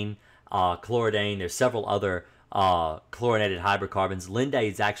Lindane, Chloridane, there's several other chlorinated hydrocarbons. Lindane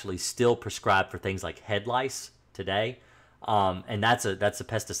is actually still prescribed for things like head lice today, and that's a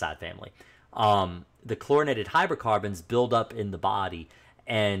pesticide family. The chlorinated hydrocarbons build up in the body,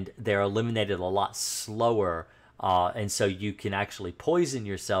 and they're eliminated a lot slower, and so you can actually poison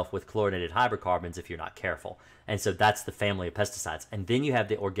yourself with chlorinated hydrocarbons if you're not careful. And so that's the family of pesticides. And then you have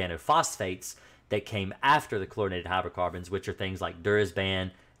the organophosphates that came after the chlorinated hydrocarbons, which are things like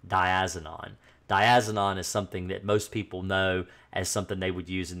Dursban, diazinon. Diazinon is something that most people know as something they would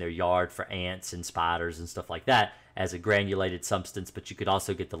use in their yard for ants and spiders and stuff like that as a granulated substance, but you could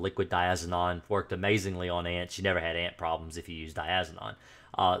also get the liquid diazinon. Worked amazingly on ants. You never had ant problems if you used diazinon.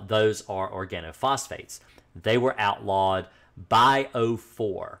 Those are organophosphates. They were outlawed by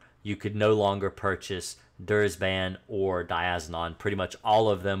 '04. You could no longer purchase Dursban or diazinon. Pretty much all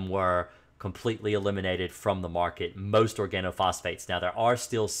of them were completely eliminated from the market. Most organophosphates. Now, there are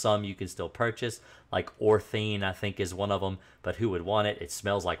still some you can still purchase, like orthene, I think, is one of them, but who would want it? It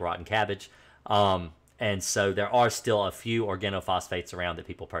smells like rotten cabbage. And so there are still a few organophosphates around that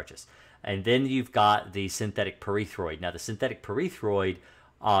people purchase. And then you've got the synthetic pyrethroid. Now, the synthetic pyrethroid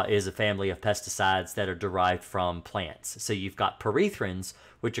is a family of pesticides that are derived from plants. So you've got pyrethrins,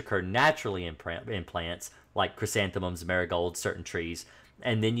 which occur naturally in plants, like chrysanthemums, marigolds, certain trees.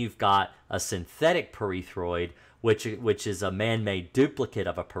 And then you've got a synthetic pyrethroid, which is a man-made duplicate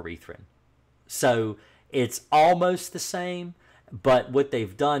of a pyrethrin. So it's almost the same, but what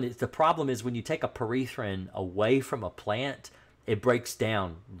they've done is, the problem is when you take a pyrethrin away from a plant, it breaks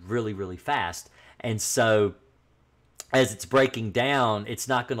down really, really fast. And so as it's breaking down, it's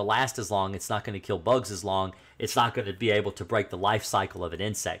not going to last as long. It's not going to kill bugs as long. It's not going to be able to break the life cycle of an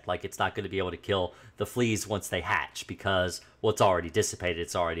insect. Like, it's not going to be able to kill the fleas once they hatch because, well, it's already dissipated.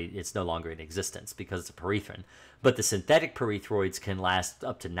 It's no longer in existence because it's a perithrin. But the synthetic pyrethroids can last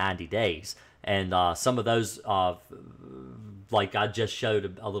up to 90 days. And some of those, like I just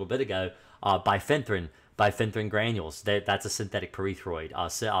showed a little bit ago, bifenthrin granules, that's a synthetic pyrethroid.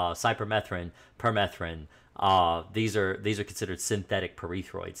 Cypermethrin, permethrin, these are considered synthetic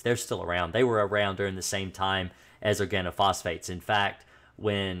pyrethroids. They're still around. They were around during the same time as organophosphates. In fact,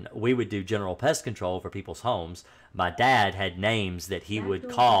 when we would do general pest control for people's homes, my dad had names that he would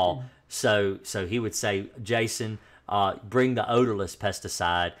call. So he would say, Jason, bring the odorless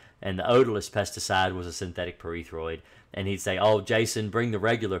pesticide, and the odorless pesticide was a synthetic pyrethroid. And he'd say, oh, Jason, bring the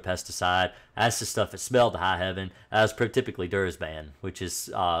regular pesticide. That's the stuff that smelled to high heaven. That was typically Dursban, which is,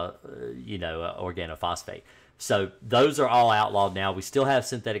 organophosphate. So those are all outlawed now. We still have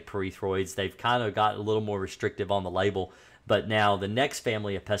synthetic pyrethroids. They've kind of got a little more restrictive on the label. But now the next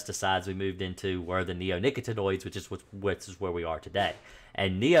family of pesticides we moved into were the neonicotinoids, which is where we are today.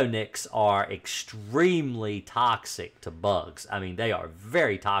 And neonics are extremely toxic to bugs. I mean, they are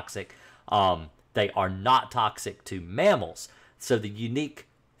very toxic. They are not toxic to mammals. So the unique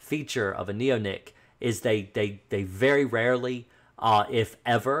feature of a neonic is they very rarely, if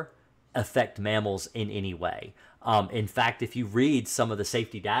ever, affect mammals in any way. In fact, if you read some of the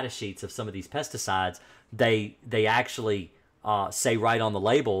safety data sheets of some of these pesticides, they actually say right on the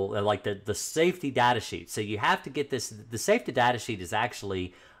label, like the safety data sheet. So you have to get this. The safety data sheet is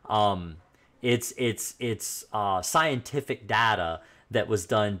actually it's scientific data that was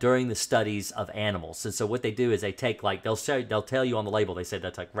done during the studies of animals. And so what they do is they take, like, they'll tell you on the label, they say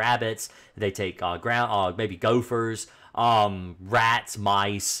they'll take rabbits, they take maybe gophers, rats,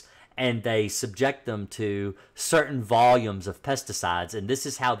 mice, and they subject them to certain volumes of pesticides. And this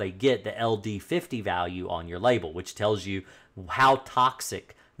is how they get the LD50 value on your label, which tells you how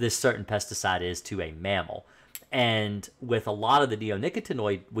toxic this certain pesticide is to a mammal. And with a lot of the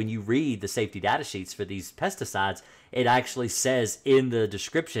neonicotinoid, when you read the safety data sheets for these pesticides, it actually says in the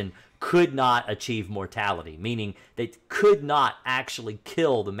description, could not achieve mortality, meaning they could not actually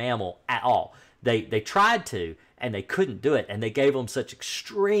kill the mammal at all. They tried to, and they couldn't do it. And they gave them such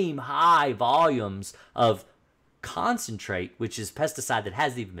extreme high volumes of concentrate, which is pesticide that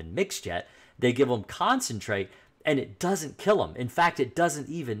hasn't even been mixed yet. They give them concentrate, and it doesn't kill them. In fact, it doesn't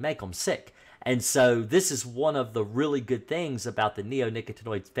even make them sick. And so this is one of the really good things about the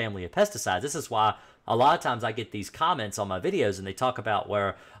neonicotinoid family of pesticides. This is why a lot of times I get these comments on my videos, and they talk about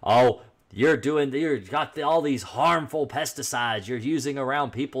where, oh, you've got all these harmful pesticides you're using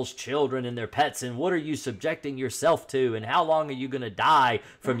around people's children and their pets, and what are you subjecting yourself to, and how long are you going to die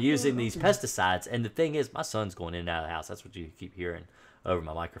from using these pesticides? And the thing is, my son's going in and out of the house. That's what you keep hearing over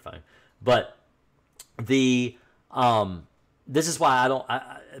my microphone. But this is why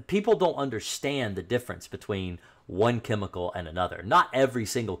people don't understand the difference between one chemical and another. Not every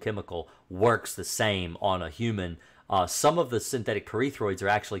single chemical works the same on a human. Some of the synthetic pyrethroids are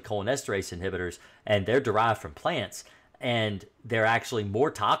actually cholinesterase inhibitors, and they're derived from plants, and they're actually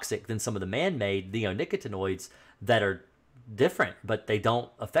more toxic than some of the man-made neonicotinoids that are different, but they don't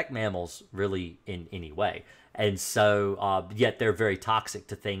affect mammals really in any way. And so, yet they're very toxic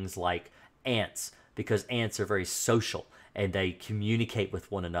to things like ants, because ants are very social, and they communicate with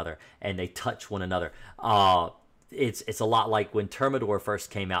one another, and they touch one another. It's a lot like when Termidor first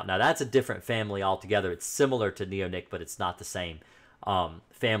came out. Now, that's a different family altogether. It's similar to neonic, but it's not the same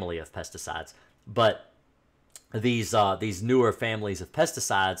family of pesticides. But these newer families of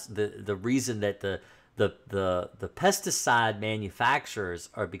pesticides, the reason that the pesticide manufacturers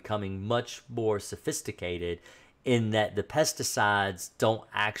are becoming much more sophisticated in that the pesticides don't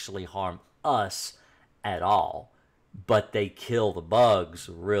actually harm us at all, but they kill the bugs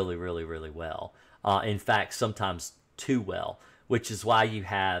really, really, really well. In fact, sometimes too well, which is why you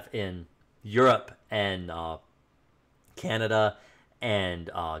have in Europe and Canada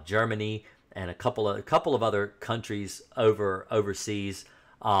and Germany and a couple of other countries overseas,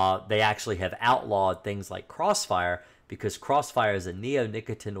 they actually have outlawed things like Crossfire, because Crossfire is a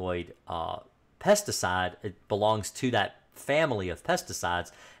neonicotinoid pesticide. It belongs to that family of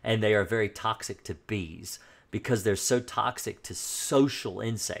pesticides, and they are very toxic to bees, because they're so toxic to social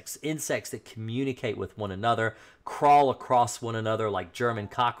insects that communicate with one another, crawl across one another like German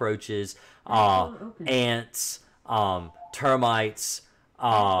cockroaches, ants, termites.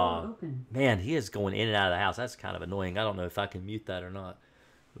 Man, he is going in and out of the house. That's kind of annoying. I don't know if I can mute that or not.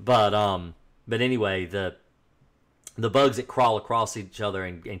 But anyway, the bugs that crawl across each other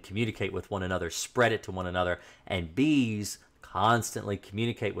and communicate with one another spread it to one another, and bees constantly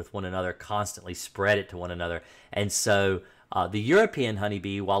communicate with one another, constantly spread it to one another. And so the European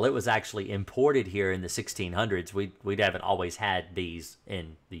honeybee, while it was actually imported here in the 1600s, we haven't always had bees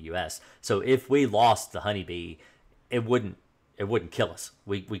in the U.S. So if we lost the honeybee, it wouldn't kill us.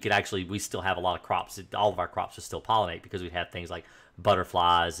 We could actually, we still have a lot of crops. All of our crops would still pollinate because we'd have things like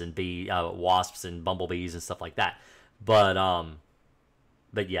butterflies and wasps and bumblebees and stuff like that. But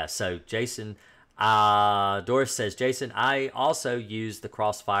yeah, so Jason, Doris says, Jason, I also used the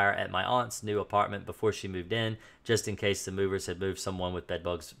crossfire at my aunt's new apartment before she moved in, just in case the movers had moved someone with bed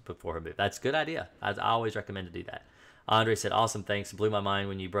bugs before her move. That's a good idea. I always recommend to do that. Andre said, awesome, thanks. Blew my mind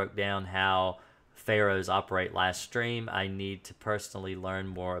when you broke down how pharaohs operate last stream. I need to personally learn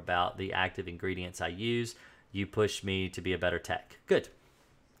more about the active ingredients I use. You pushed me to be a better tech. Good.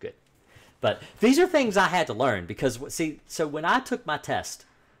 But these are things I had to learn because, see, so when I took my test,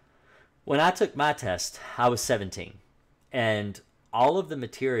 I was 17. And all of the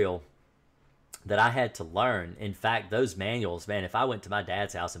material that I had to learn, in fact, those manuals, man, if I went to my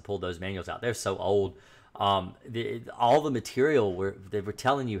dad's house and pulled those manuals out, they're so old. All the material, they were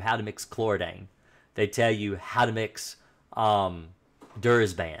telling you how to mix chlordane. They tell you how to mix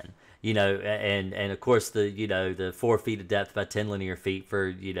Durazban. And of course the 4 feet of depth by 10 linear feet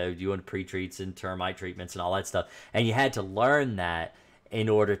for, doing pre-treats and termite treatments and all that stuff. And you had to learn that in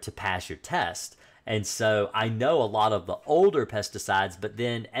order to pass your test. And so I know a lot of the older pesticides, but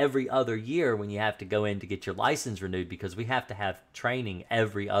then every other year when you have to go in to get your license renewed, because we have to have training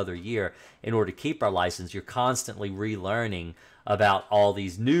every other year in order to keep our license, you're constantly relearning about all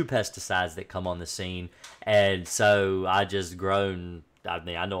these new pesticides that come on the scene. And so I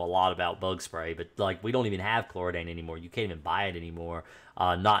know a lot about bug spray, but like we don't even have chlordane anymore. You can't even buy it anymore.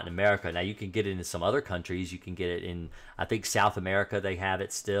 Not in America. Now you can get it in some other countries. You can get it in, I think, South America. They have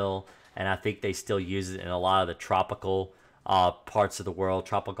it still, and I think they still use it in a lot of the tropical parts of the world,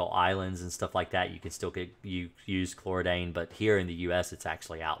 tropical islands and stuff like that. You can still use chlordane, but here in the U.S. it's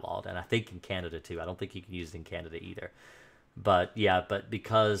actually outlawed, and I think in Canada too. I don't think you can use it in Canada either. But yeah,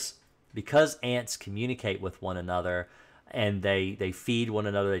 because ants communicate with one another. And they feed one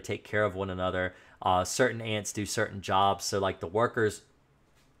another, they take care of one another. Certain ants do certain jobs. So like the workers,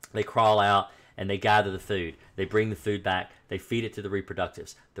 they crawl out and they gather the food. They bring the food back. They feed it to the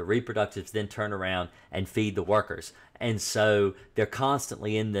reproductives. The reproductives then turn around and feed the workers. And so they're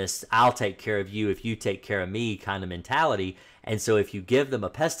constantly in this I'll take care of you if you take care of me kind of mentality. And so if you give them a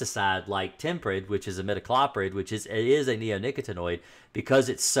pesticide like Temprid, which is a metocloprid, which is a neonicotinoid, because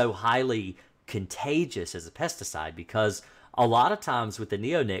it's so highly contagious as a pesticide, because a lot of times with the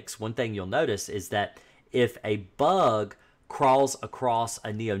neonics, one thing you'll notice is that if a bug crawls across a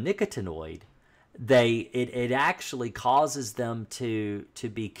neonicotinoid, it actually causes them to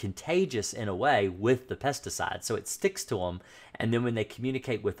be contagious in a way with the pesticide. So it sticks to them, and then when they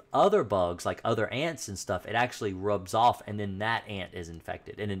communicate with other bugs like other ants and stuff, it actually rubs off, and then that ant is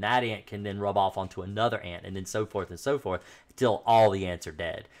infected, and then that ant can then rub off onto another ant, and then so forth until all the ants are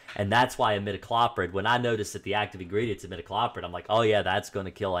dead. And that's why imidacloprid, when I noticed that the active ingredient's imidacloprid, I'm like, oh yeah, that's going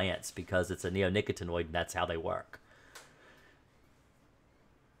to kill ants because it's a neonicotinoid and that's how they work.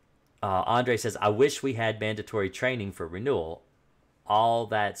 Andre says, I wish we had mandatory training for renewal. All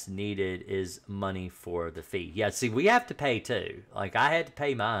that's needed is money for the fee. Yeah, see, we have to pay too. Like, I had to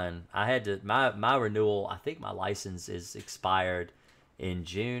pay mine. I had to, my renewal, I think my license is expired in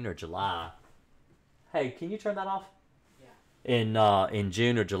June or July. Hey, can you turn that off? Yeah. In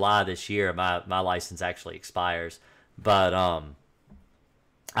June or July this year, my license actually expires. But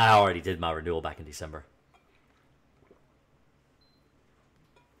I already did my renewal back in December.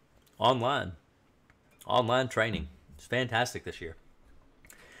 Online training. It's fantastic this year.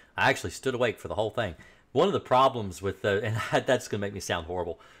 I actually stood awake for the whole thing. One of the problems with and that's going to make me sound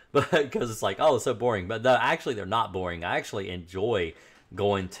horrible, but because it's like, oh, it's so boring. But no, actually, they're not boring. I actually enjoy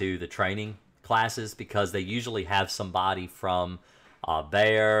going to the training classes because they usually have somebody from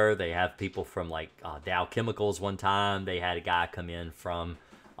Bayer. They have people from like Dow Chemicals one time. They had a guy come in from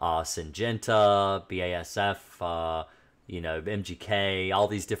Syngenta, BASF, MGK, all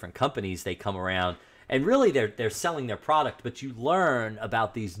these different companies. They come around and really they're selling their product, but you learn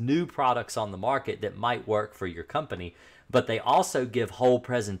about these new products on the market that might work for your company. But they also give whole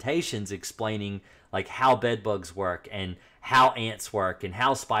presentations explaining like how bed bugs work and how ants work and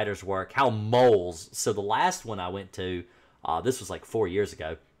how spiders work, how moles. So the last one I went to, this was like 4 years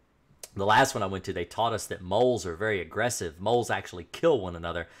ago. The last one I went to, they taught us that moles are very aggressive. Moles actually kill one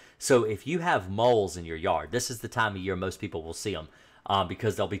another. So if you have moles in your yard, this is the time of year most people will see them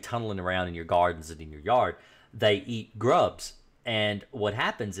because they'll be tunneling around in your gardens and in your yard. they eat grubs. And what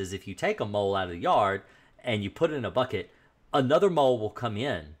happens is if you take a mole out of the yard and you put it in a bucket, another mole will come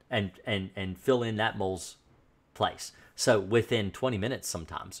in and fill in that mole's place. So within 20 minutes,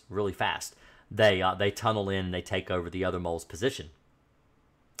 sometimes really fast, they tunnel in and they take over the other mole's position,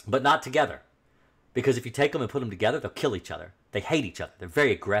 but not together, because if you take them and put them together, they'll kill each other. They hate each other. They're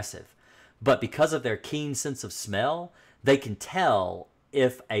very aggressive, but because of their keen sense of smell, they can tell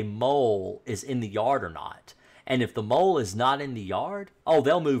if a mole is in the yard or not. And if the mole is not in the yard, oh,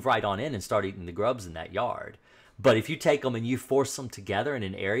 they'll move right on in and start eating the grubs in that yard. But if you take them and you force them together in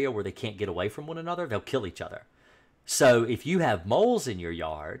an area where they can't get away from one another, they'll kill each other. So if you have moles in your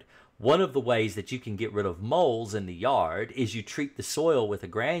yard, one of the ways that you can get rid of moles in the yard is you treat the soil with a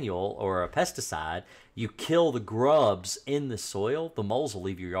granule or a pesticide. You kill the grubs in the soil. The moles will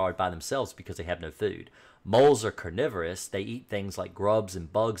leave your yard by themselves because they have no food. Moles are carnivorous. They eat things like grubs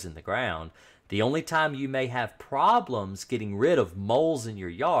and bugs in the ground. The only time you may have problems getting rid of moles in your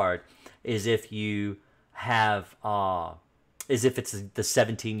yard is if you have, is if it's the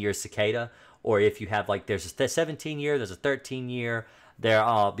 17-year cicada, or if you have, like, there's a 17-year, there's a 13-year,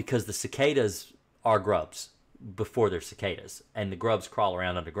 because the cicadas are grubs before they're cicadas, and the grubs crawl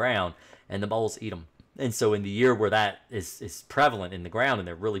around underground, and the moles eat them. And so in the year where that is prevalent in the ground, and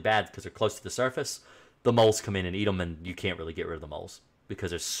they're really bad because they're close to the surface, the moles come in and eat them, and you can't really get rid of the moles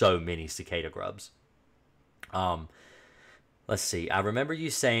because there's so many cicada grubs. Let's see. I remember you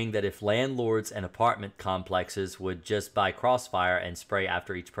saying that if landlords and apartment complexes would just buy Crossfire and spray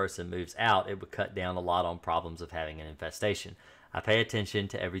after each person moves out, it would cut down a lot on problems of having an infestation. I pay attention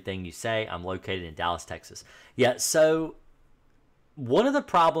to everything you say. I'm located in Dallas, Texas. Yeah, so one of the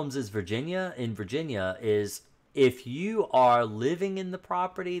problems is in Virginia is if you are living in the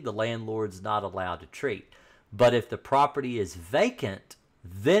property, the landlord's not allowed to treat. But if the property is vacant,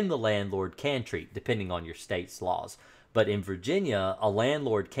 then the landlord can treat, depending on your state's laws. But in Virginia, a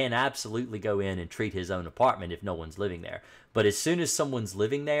landlord can absolutely go in and treat his own apartment if no one's living there. But as soon as someone's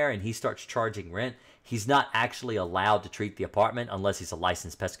living there and he starts charging rent, he's not actually allowed to treat the apartment unless he's a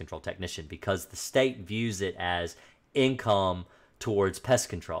licensed pest control technician, because the state views it as income towards pest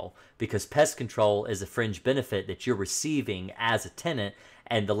control, because pest control is a fringe benefit that you're receiving as a tenant,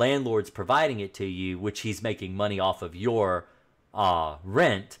 and the landlord's providing it to you, which he's making money off of your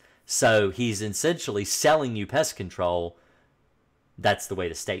rent. So he's essentially selling you pest control. That's the way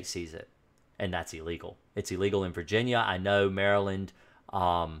the state sees it, and that's illegal. It's illegal in Virginia. I know Maryland,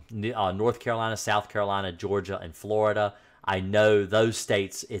 North Carolina, South Carolina, Georgia, and Florida. I know those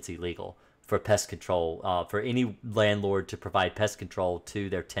states it's illegal for pest control, for any landlord to provide pest control to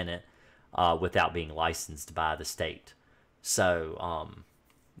their tenant without being licensed by the state. So,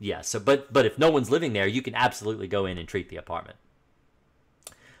 yeah. So, but if no one's living there, you can absolutely go in and treat the apartment.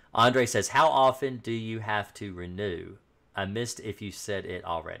 Andre says, how often do you have to renew? I missed if you said it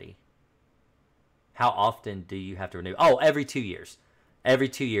already. How often do you have to renew? Oh, every 2 years. Every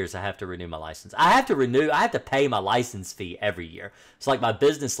 2 years I have to renew my license. I have to pay my license fee every year. It's like my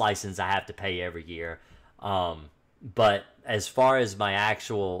business license I have to pay every year. But as far as my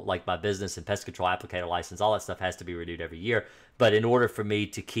actual, like my business and pest control applicator license, all that stuff has to be renewed every year. But in order for me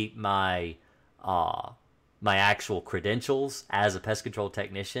to keep my my actual credentials as a pest control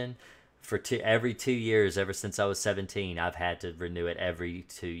technician, every 2 years, ever since I was 17, I've had to renew it every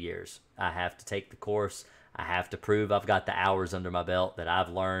 2 years. I have to take the course. I have to prove I've got the hours under my belt, that I've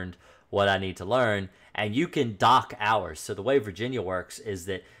learned what I need to learn. And you can dock hours. So the way Virginia works is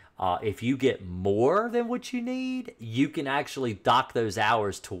that if you get more than what you need, you can actually dock those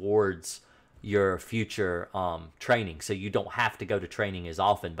hours towards your future training. So you don't have to go to training as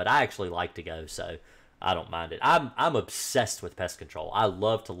often. But I actually like to go, so I don't mind it. I'm obsessed with pest control. I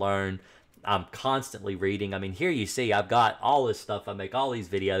love to learn. I'm constantly reading. I mean, here you see I've got all this stuff. I make all these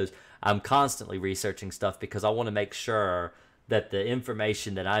videos. I'm constantly researching stuff because I want to make sure that the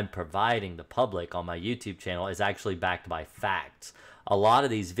information that I'm providing the public on my YouTube channel is actually backed by facts. A lot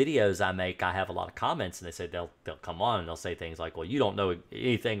of these videos I make, I have a lot of comments, and they say they'll come on and they'll say things like, well, you don't know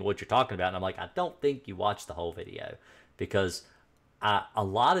anything what you're talking about. And I'm like, I don't think you watched the whole video, because a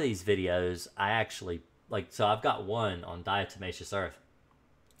lot of these videos I actually like. So I've got one on diatomaceous earth.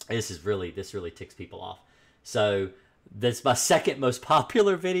 This really ticks people off. So that's my second most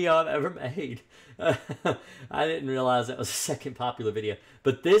popular video I've ever made. I didn't realize that was the second popular video.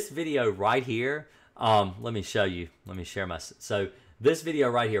 But this video right here, let me show you. Let me share my... So this video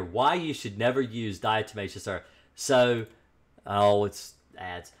right here, why you should never use diatomaceous earth. So, it's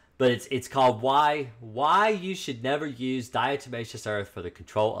ads. But it's called why you should never use diatomaceous earth for the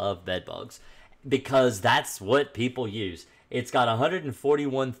control of bed bugs. Because that's what people use. It's got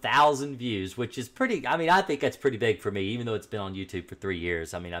 141,000 views, which is pretty, I mean, I think that's pretty big for me, even though it's been on YouTube for 3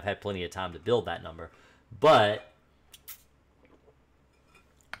 years. I mean, I've had plenty of time to build that number. But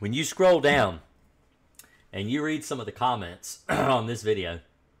when you scroll down and you read some of the comments on this video,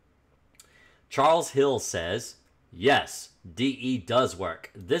 Charles Hill says, yes, DE does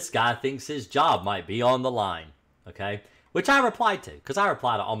work. This guy thinks his job might be on the line. Okay? Which I replied to, because I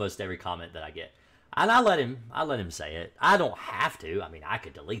reply to almost every comment that I get. And I let him say it. I don't have to. I mean, I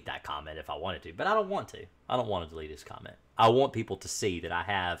could delete that comment if I wanted to, but I don't want to. I don't want to delete his comment. I want people to see that I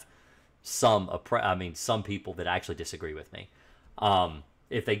have some people that actually disagree with me.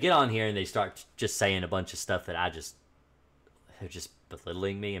 If they get on here and they start just saying a bunch of stuff that they're just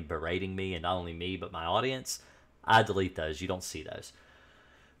belittling me and berating me, and not only me, but my audience, I delete those. You don't see those.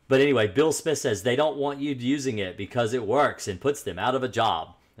 But anyway, Bill Smith says they don't want you using it because it works and puts them out of a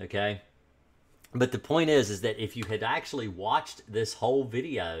job. Okay? But the point is that if you had actually watched this whole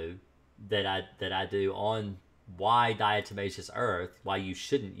video that I do on why diatomaceous earth, why you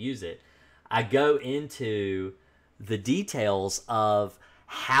shouldn't use it, I go into the details of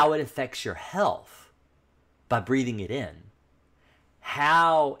how it affects your health by breathing it in,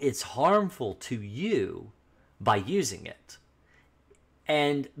 how it's harmful to you by using it.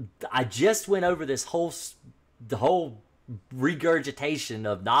 And I just went over the whole regurgitation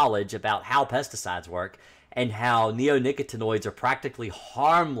of knowledge about how pesticides work and how neonicotinoids are practically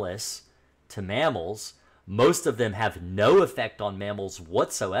harmless to mammals. Most of them have no effect on mammals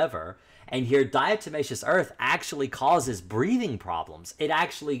whatsoever. And here, diatomaceous earth actually causes breathing problems. It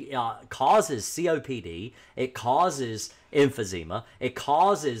actually causes COPD. It causes emphysema. It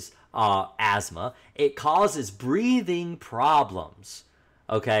causes asthma. It causes breathing problems.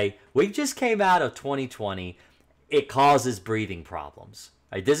 Okay, we just came out of 2020. It causes breathing problems.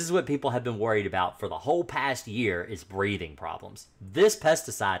 Right? This is what people have been worried about for the whole past year, is breathing problems. This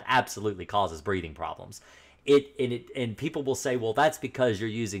pesticide absolutely causes breathing problems. And people will say, well, that's because you're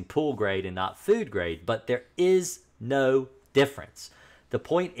using pool grade and not food grade, but there is no difference. The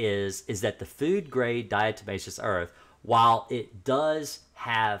point is that the food grade diatomaceous earth, while it does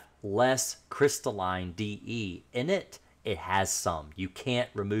have less crystalline DE in it, it has some. You can't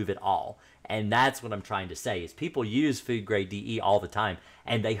remove it all. And that's what I'm trying to say, is people use food grade DE all the time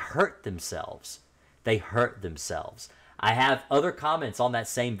and they hurt themselves. They hurt themselves. I have other comments on that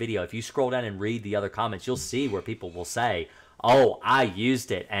same video. If you scroll down and read the other comments, you'll see where people will say, oh, I used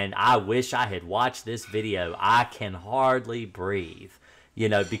it and I wish I had watched this video. I can hardly breathe,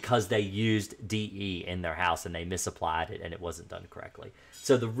 because they used DE in their house and they misapplied it and it wasn't done correctly.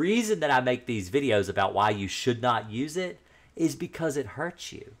 So the reason that I make these videos about why you should not use it is because it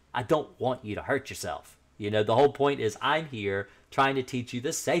hurts you. I don't want you to hurt yourself. The whole point is I'm here trying to teach you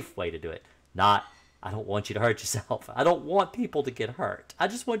the safe way to do it. Not, I don't want you to hurt yourself. I don't want people to get hurt. I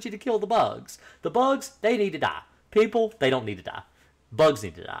just want you to kill the bugs. The bugs, they need to die. People, they don't need to die. Bugs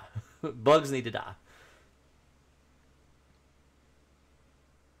need to die. Bugs need to die.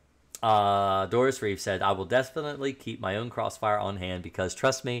 Doris Reeve said, I will definitely keep my own crossfire on hand because,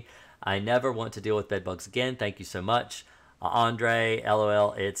 trust me, I never want to deal with bed bugs again. Thank you so much. Andre,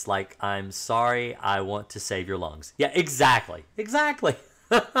 LOL, it's like, I'm sorry, I want to save your lungs. Yeah, exactly. Exactly.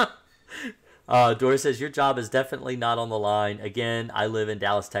 Doris says, your job is definitely not on the line. Again, I live in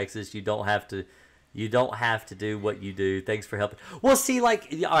Dallas, Texas. You don't have to do what you do. Thanks for helping. Well, see, all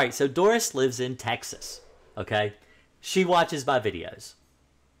right, so Doris lives in Texas, okay? She watches my videos.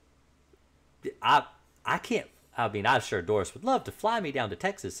 I can't. I mean, I'm sure Doris would love to fly me down to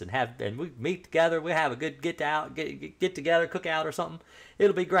Texas and we meet together. We have a good get together, cook out or something.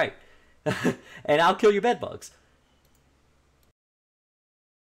 It'll be great, and I'll kill your bed bugs.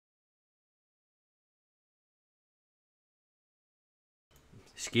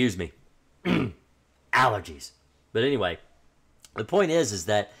 Excuse me, allergies. But anyway, the point is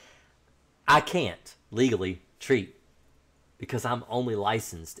that I can't legally treat, because I'm only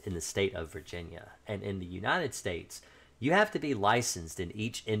licensed in the state of Virginia. And in the United States, you have to be licensed in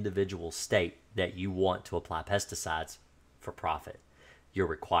each individual state that you want to apply pesticides for profit. You're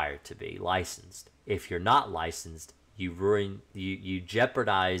required to be licensed. If you're not licensed, you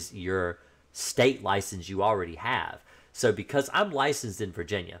jeopardize your state license you already have. So because I'm licensed in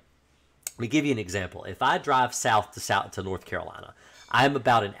Virginia, let me give you an example. If I drive south to North Carolina, I'm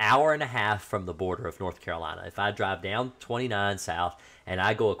about an hour and a half from the border of North Carolina. If I drive down 29 south and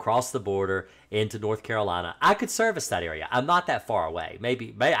I go across the border into North Carolina, I could service that area. I'm not that far away.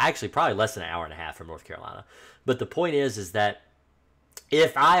 Actually probably less than an hour and a half from North Carolina. But the point is that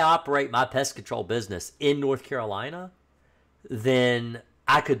if I operate my pest control business in North Carolina, then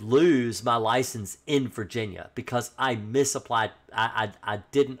I could lose my license in Virginia because I misapplied. I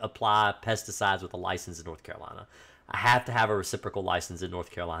didn't apply pesticides with a license in North Carolina. I have to have a reciprocal license in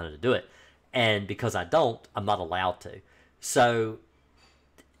North Carolina to do it. And because I don't, I'm not allowed to. So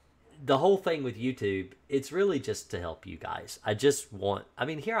the whole thing with YouTube, it's really just to help you guys. I just want, I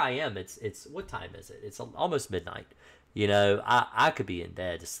mean, here I am. It's what time is it? It's almost midnight. You know, I could be in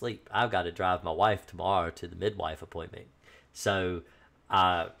bed asleep. I've got to drive my wife tomorrow to the midwife appointment. So,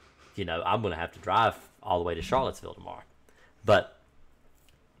 you know, I'm going to have to drive all the way to Charlottesville tomorrow. But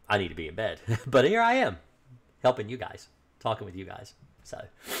I need to be in bed. But here I am, helping you guys, talking with you guys. So,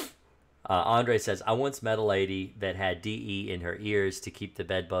 Andre says, I once met a lady that had DE in her ears to keep the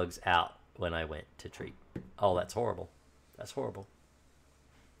bed bugs out when I went to treat. Oh, that's horrible. That's horrible.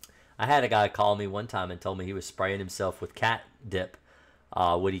 I had a guy call me one time and told me he was spraying himself with cat dip,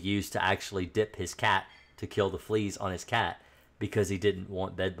 what he used to actually dip his cat to kill the fleas on his cat because he didn't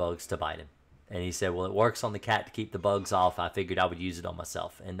want bed bugs to bite him. And he said, well, it works on the cat to keep the bugs off. I figured I would use it on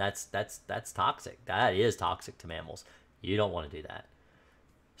myself. And that's toxic. That is toxic to mammals. You don't want to do that.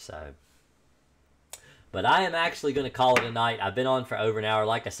 So, but I am actually going to call it a night. I've been on for over an hour.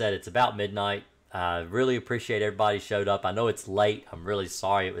 Like I said, it's about midnight. I really appreciate everybody showed up. I know it's late. I'm really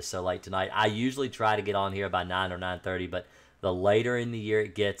sorry it was so late tonight. I usually try to get on here by 9 or 9:30, but the later in the year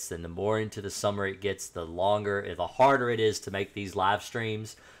it gets and the more into the summer it gets, the harder it is to make these live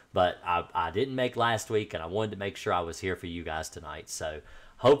streams. But I didn't make last week, and I wanted to make sure I was here for you guys tonight. So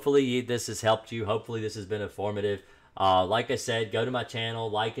hopefully this has helped you. Hopefully this has been informative. Like I said, go to my channel,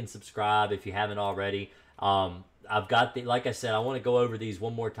 like and subscribe if you haven't already. I've got like I said, I want to go over these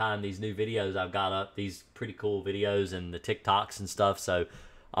one more time, these new videos I've got up, these pretty cool videos and the TikToks and stuff. So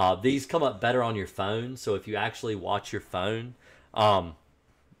these come up better on your phone. So if you actually watch your phone,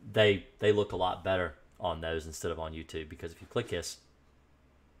 they look a lot better on those instead of on YouTube, because if you click this,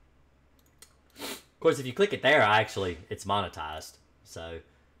 of course, if you click it there, it's monetized. So,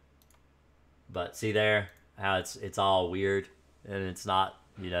 but see there how it's all weird, and it's not,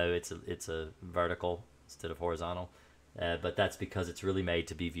 you know, it's a vertical instead of horizontal, but that's because it's really made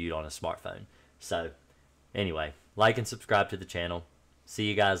to be viewed on a smartphone. So anyway, like and subscribe to the channel. See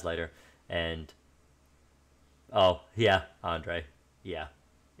you guys later. And oh yeah, Andre, yeah,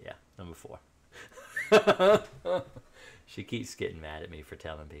 number 4. She keeps getting mad at me for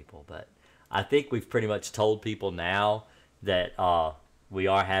telling people, but I think we've pretty much told people now that we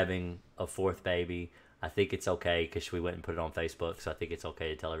are having a 4th baby. I think it's okay because we went and put it on Facebook, so I think it's okay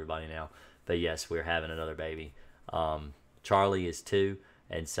to tell everybody now. But yes, we're having another baby. Charlie is 2,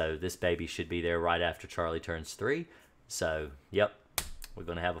 and so this baby should be there right after Charlie turns 3. So, yep, we're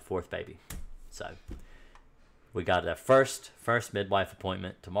going to have a 4th baby. So, we got the first midwife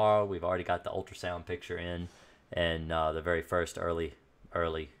appointment tomorrow. We've already got the ultrasound picture in, and the very first early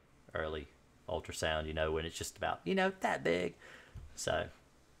ultrasound, you know, when it's just about, you know, that big. So,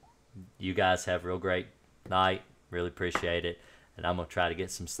 you guys have a real great night. Really appreciate it. And I'm going to try to get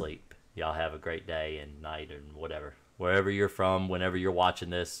some sleep. Y'all have a great day and night and whatever. Wherever you're from, whenever you're watching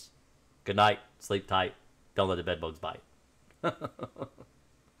this, good night. Sleep tight. Don't let the bed bugs bite.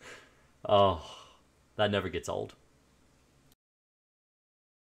 Oh, that never gets old.